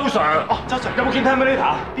周 Sir， 哦，周 Sir， 有冇見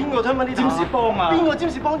Terminator？ 邊個 Terminator？ 占士邦啊！邊個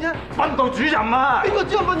占士邦啫？訓導主任啊！邊個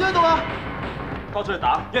主任瞓咗喺度啊？拖出去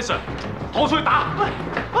打 ，Yes Sir， 拖出去打。喂，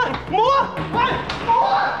唔好啊！喂，唔好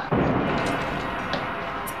啊！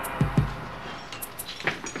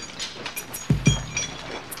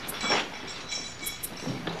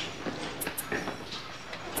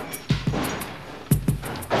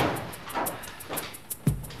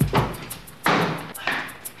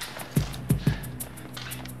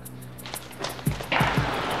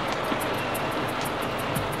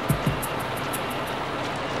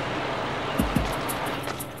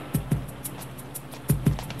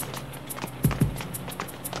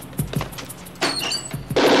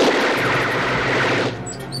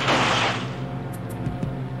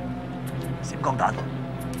鋼彈。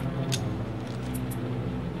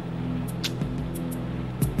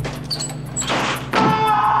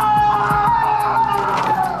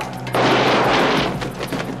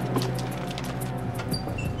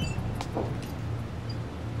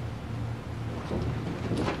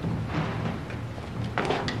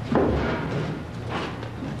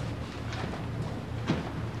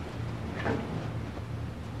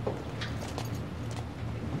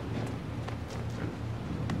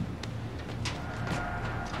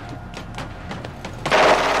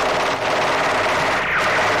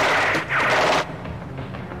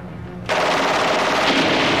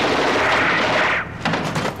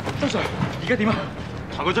而家點啊？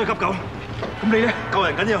查佢追急救，咁你咧救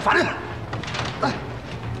人緊要，快啲！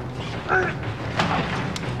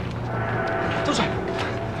周 Sir，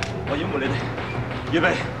 我掩護你哋，預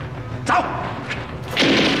備，走！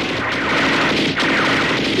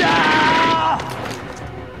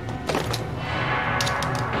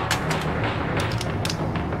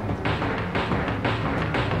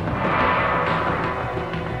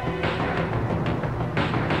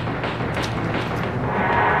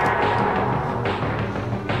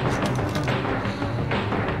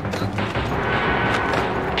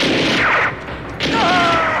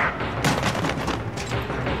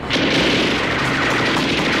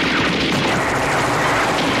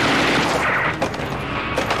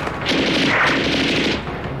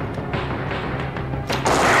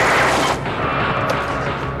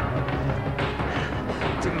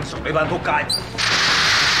你班仆街！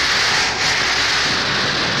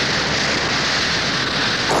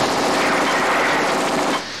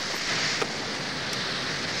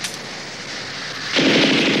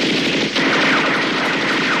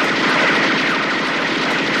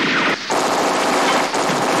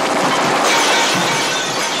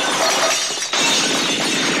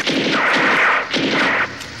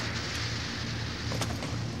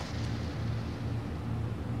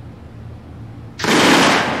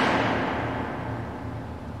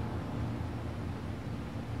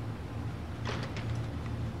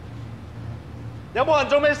有冇人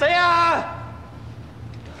仲未死啊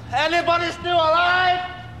 ？Anybody still alive？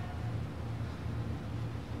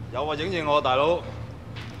 有啊，影我大佬。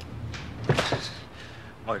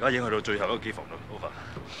我而家影去到最後一個機房度 ，over。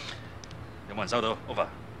有冇人收到 ？over。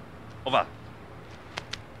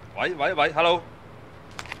喂 ，hello。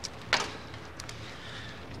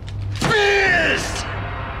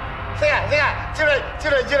星啊，招你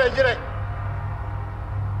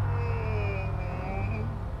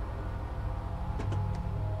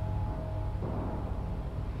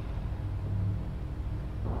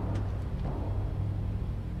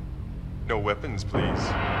！No weapons,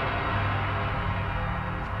 please.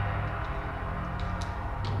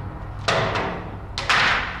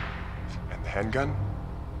 And the handgun?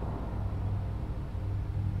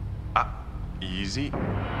 Easy.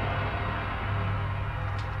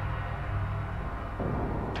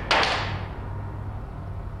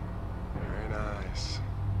 Very nice.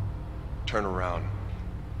 Turn around.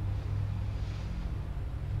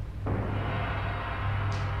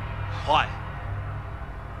 Why?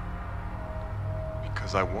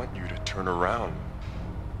 Because I want you to turn around.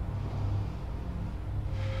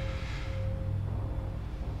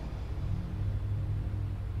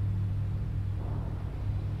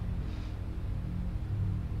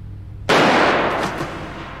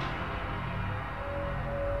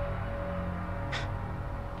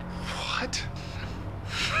 What? What?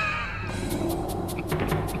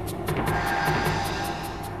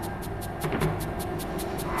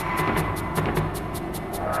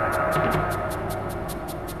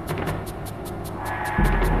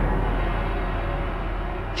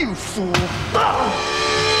 You fool!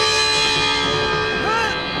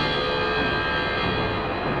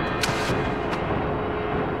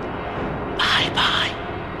 Bye bye.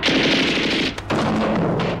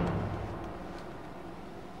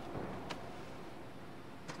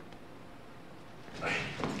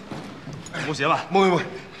 冇事啊嘛？冇。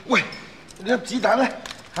喂，你粒子彈咧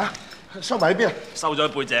嚇收埋喺邊啊？收咗喺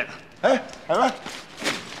背脊。誒係咩？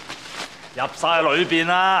入晒裏邊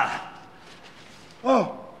啦。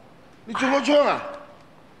哦，你中咗槍啊？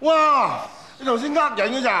哇！你頭先呃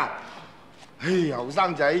人嘅咋？唉，後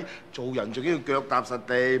生仔做人最緊要腳踏實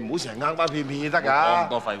地，唔好成日呃翻騙騙得㗎。講咁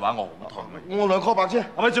多廢話，我好痛。我兩個白啫。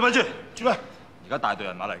咪住咪住，做咩？而家大隊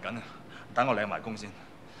人馬嚟緊，等我領埋工先。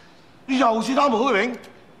你又是貪慕虛榮？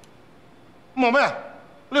咁話咩啊？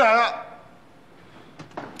呢係啦。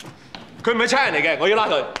佢唔係差人嚟嘅，我要拉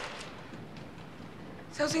佢。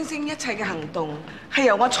周星星一切嘅行動係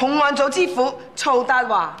由我重案組之父曹達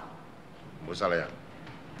華唔好失禮啊！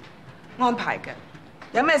安排嘅。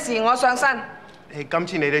有咩事我上身。今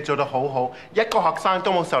次你哋做得好好，一個學生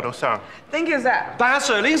都冇受到傷。 Thank you sir。但阿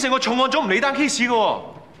Sir 你應承我重案組唔理單 case 嘅喎。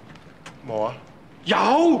冇啊。有。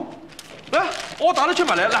啊，我打得出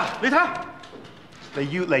埋嚟嗱，你睇下。你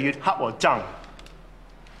越嚟越黑和憎。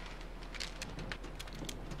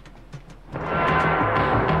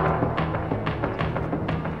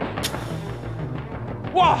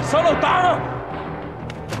哇！手榴彈啊！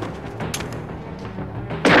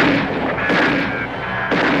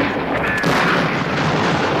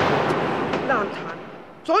爛壇，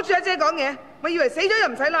阻住阿姐講嘢，我以為死咗又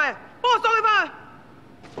唔使拉啊！幫我送佢翻去。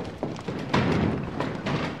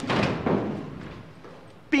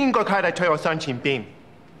邊個契弟推我上前邊？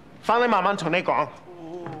翻嚟慢慢同你講。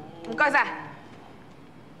唔該晒。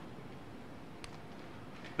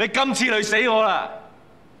你今次累死我啦，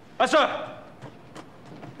阿 Sir。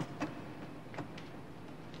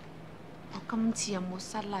今次有冇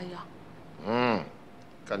失禮啊？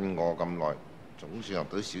跟我咁耐，總算學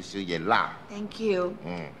到少少嘢啦。 Thank you。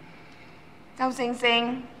周星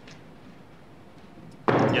星，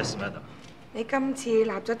 Yes, madam。你今次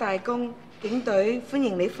立咗大功，警隊歡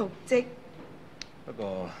迎你復職。不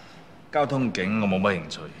過交通警我冇乜興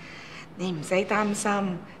趣。你唔使擔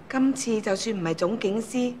心，今次就算唔係總警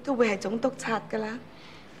司，都會係總督察㗎啦。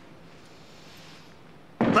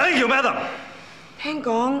Thank you, madam。聽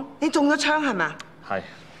講你中咗槍係嘛？係，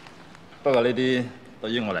不過呢啲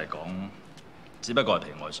對於我嚟講，只不過係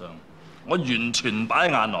皮外傷，我完全擺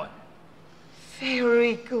喺眼內。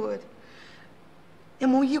Very good。有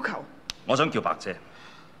冇要求？我想叫白車。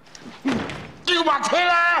叫白車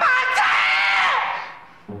啦！白車！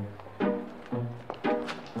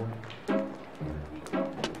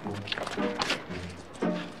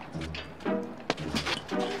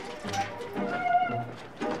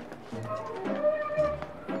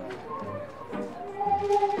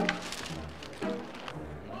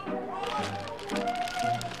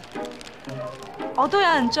我都有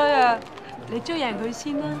人追啊！你追贏佢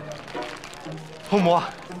先啦，好唔好啊？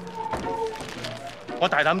我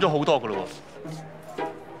大膽咗好多噶咯喎！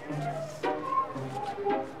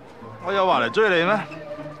我有話嚟追你咩？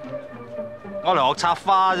我嚟學插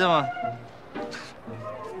花啫嘛！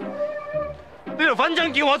呢條粉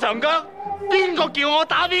腸叫我長腳，邊個叫我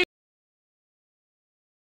打邊？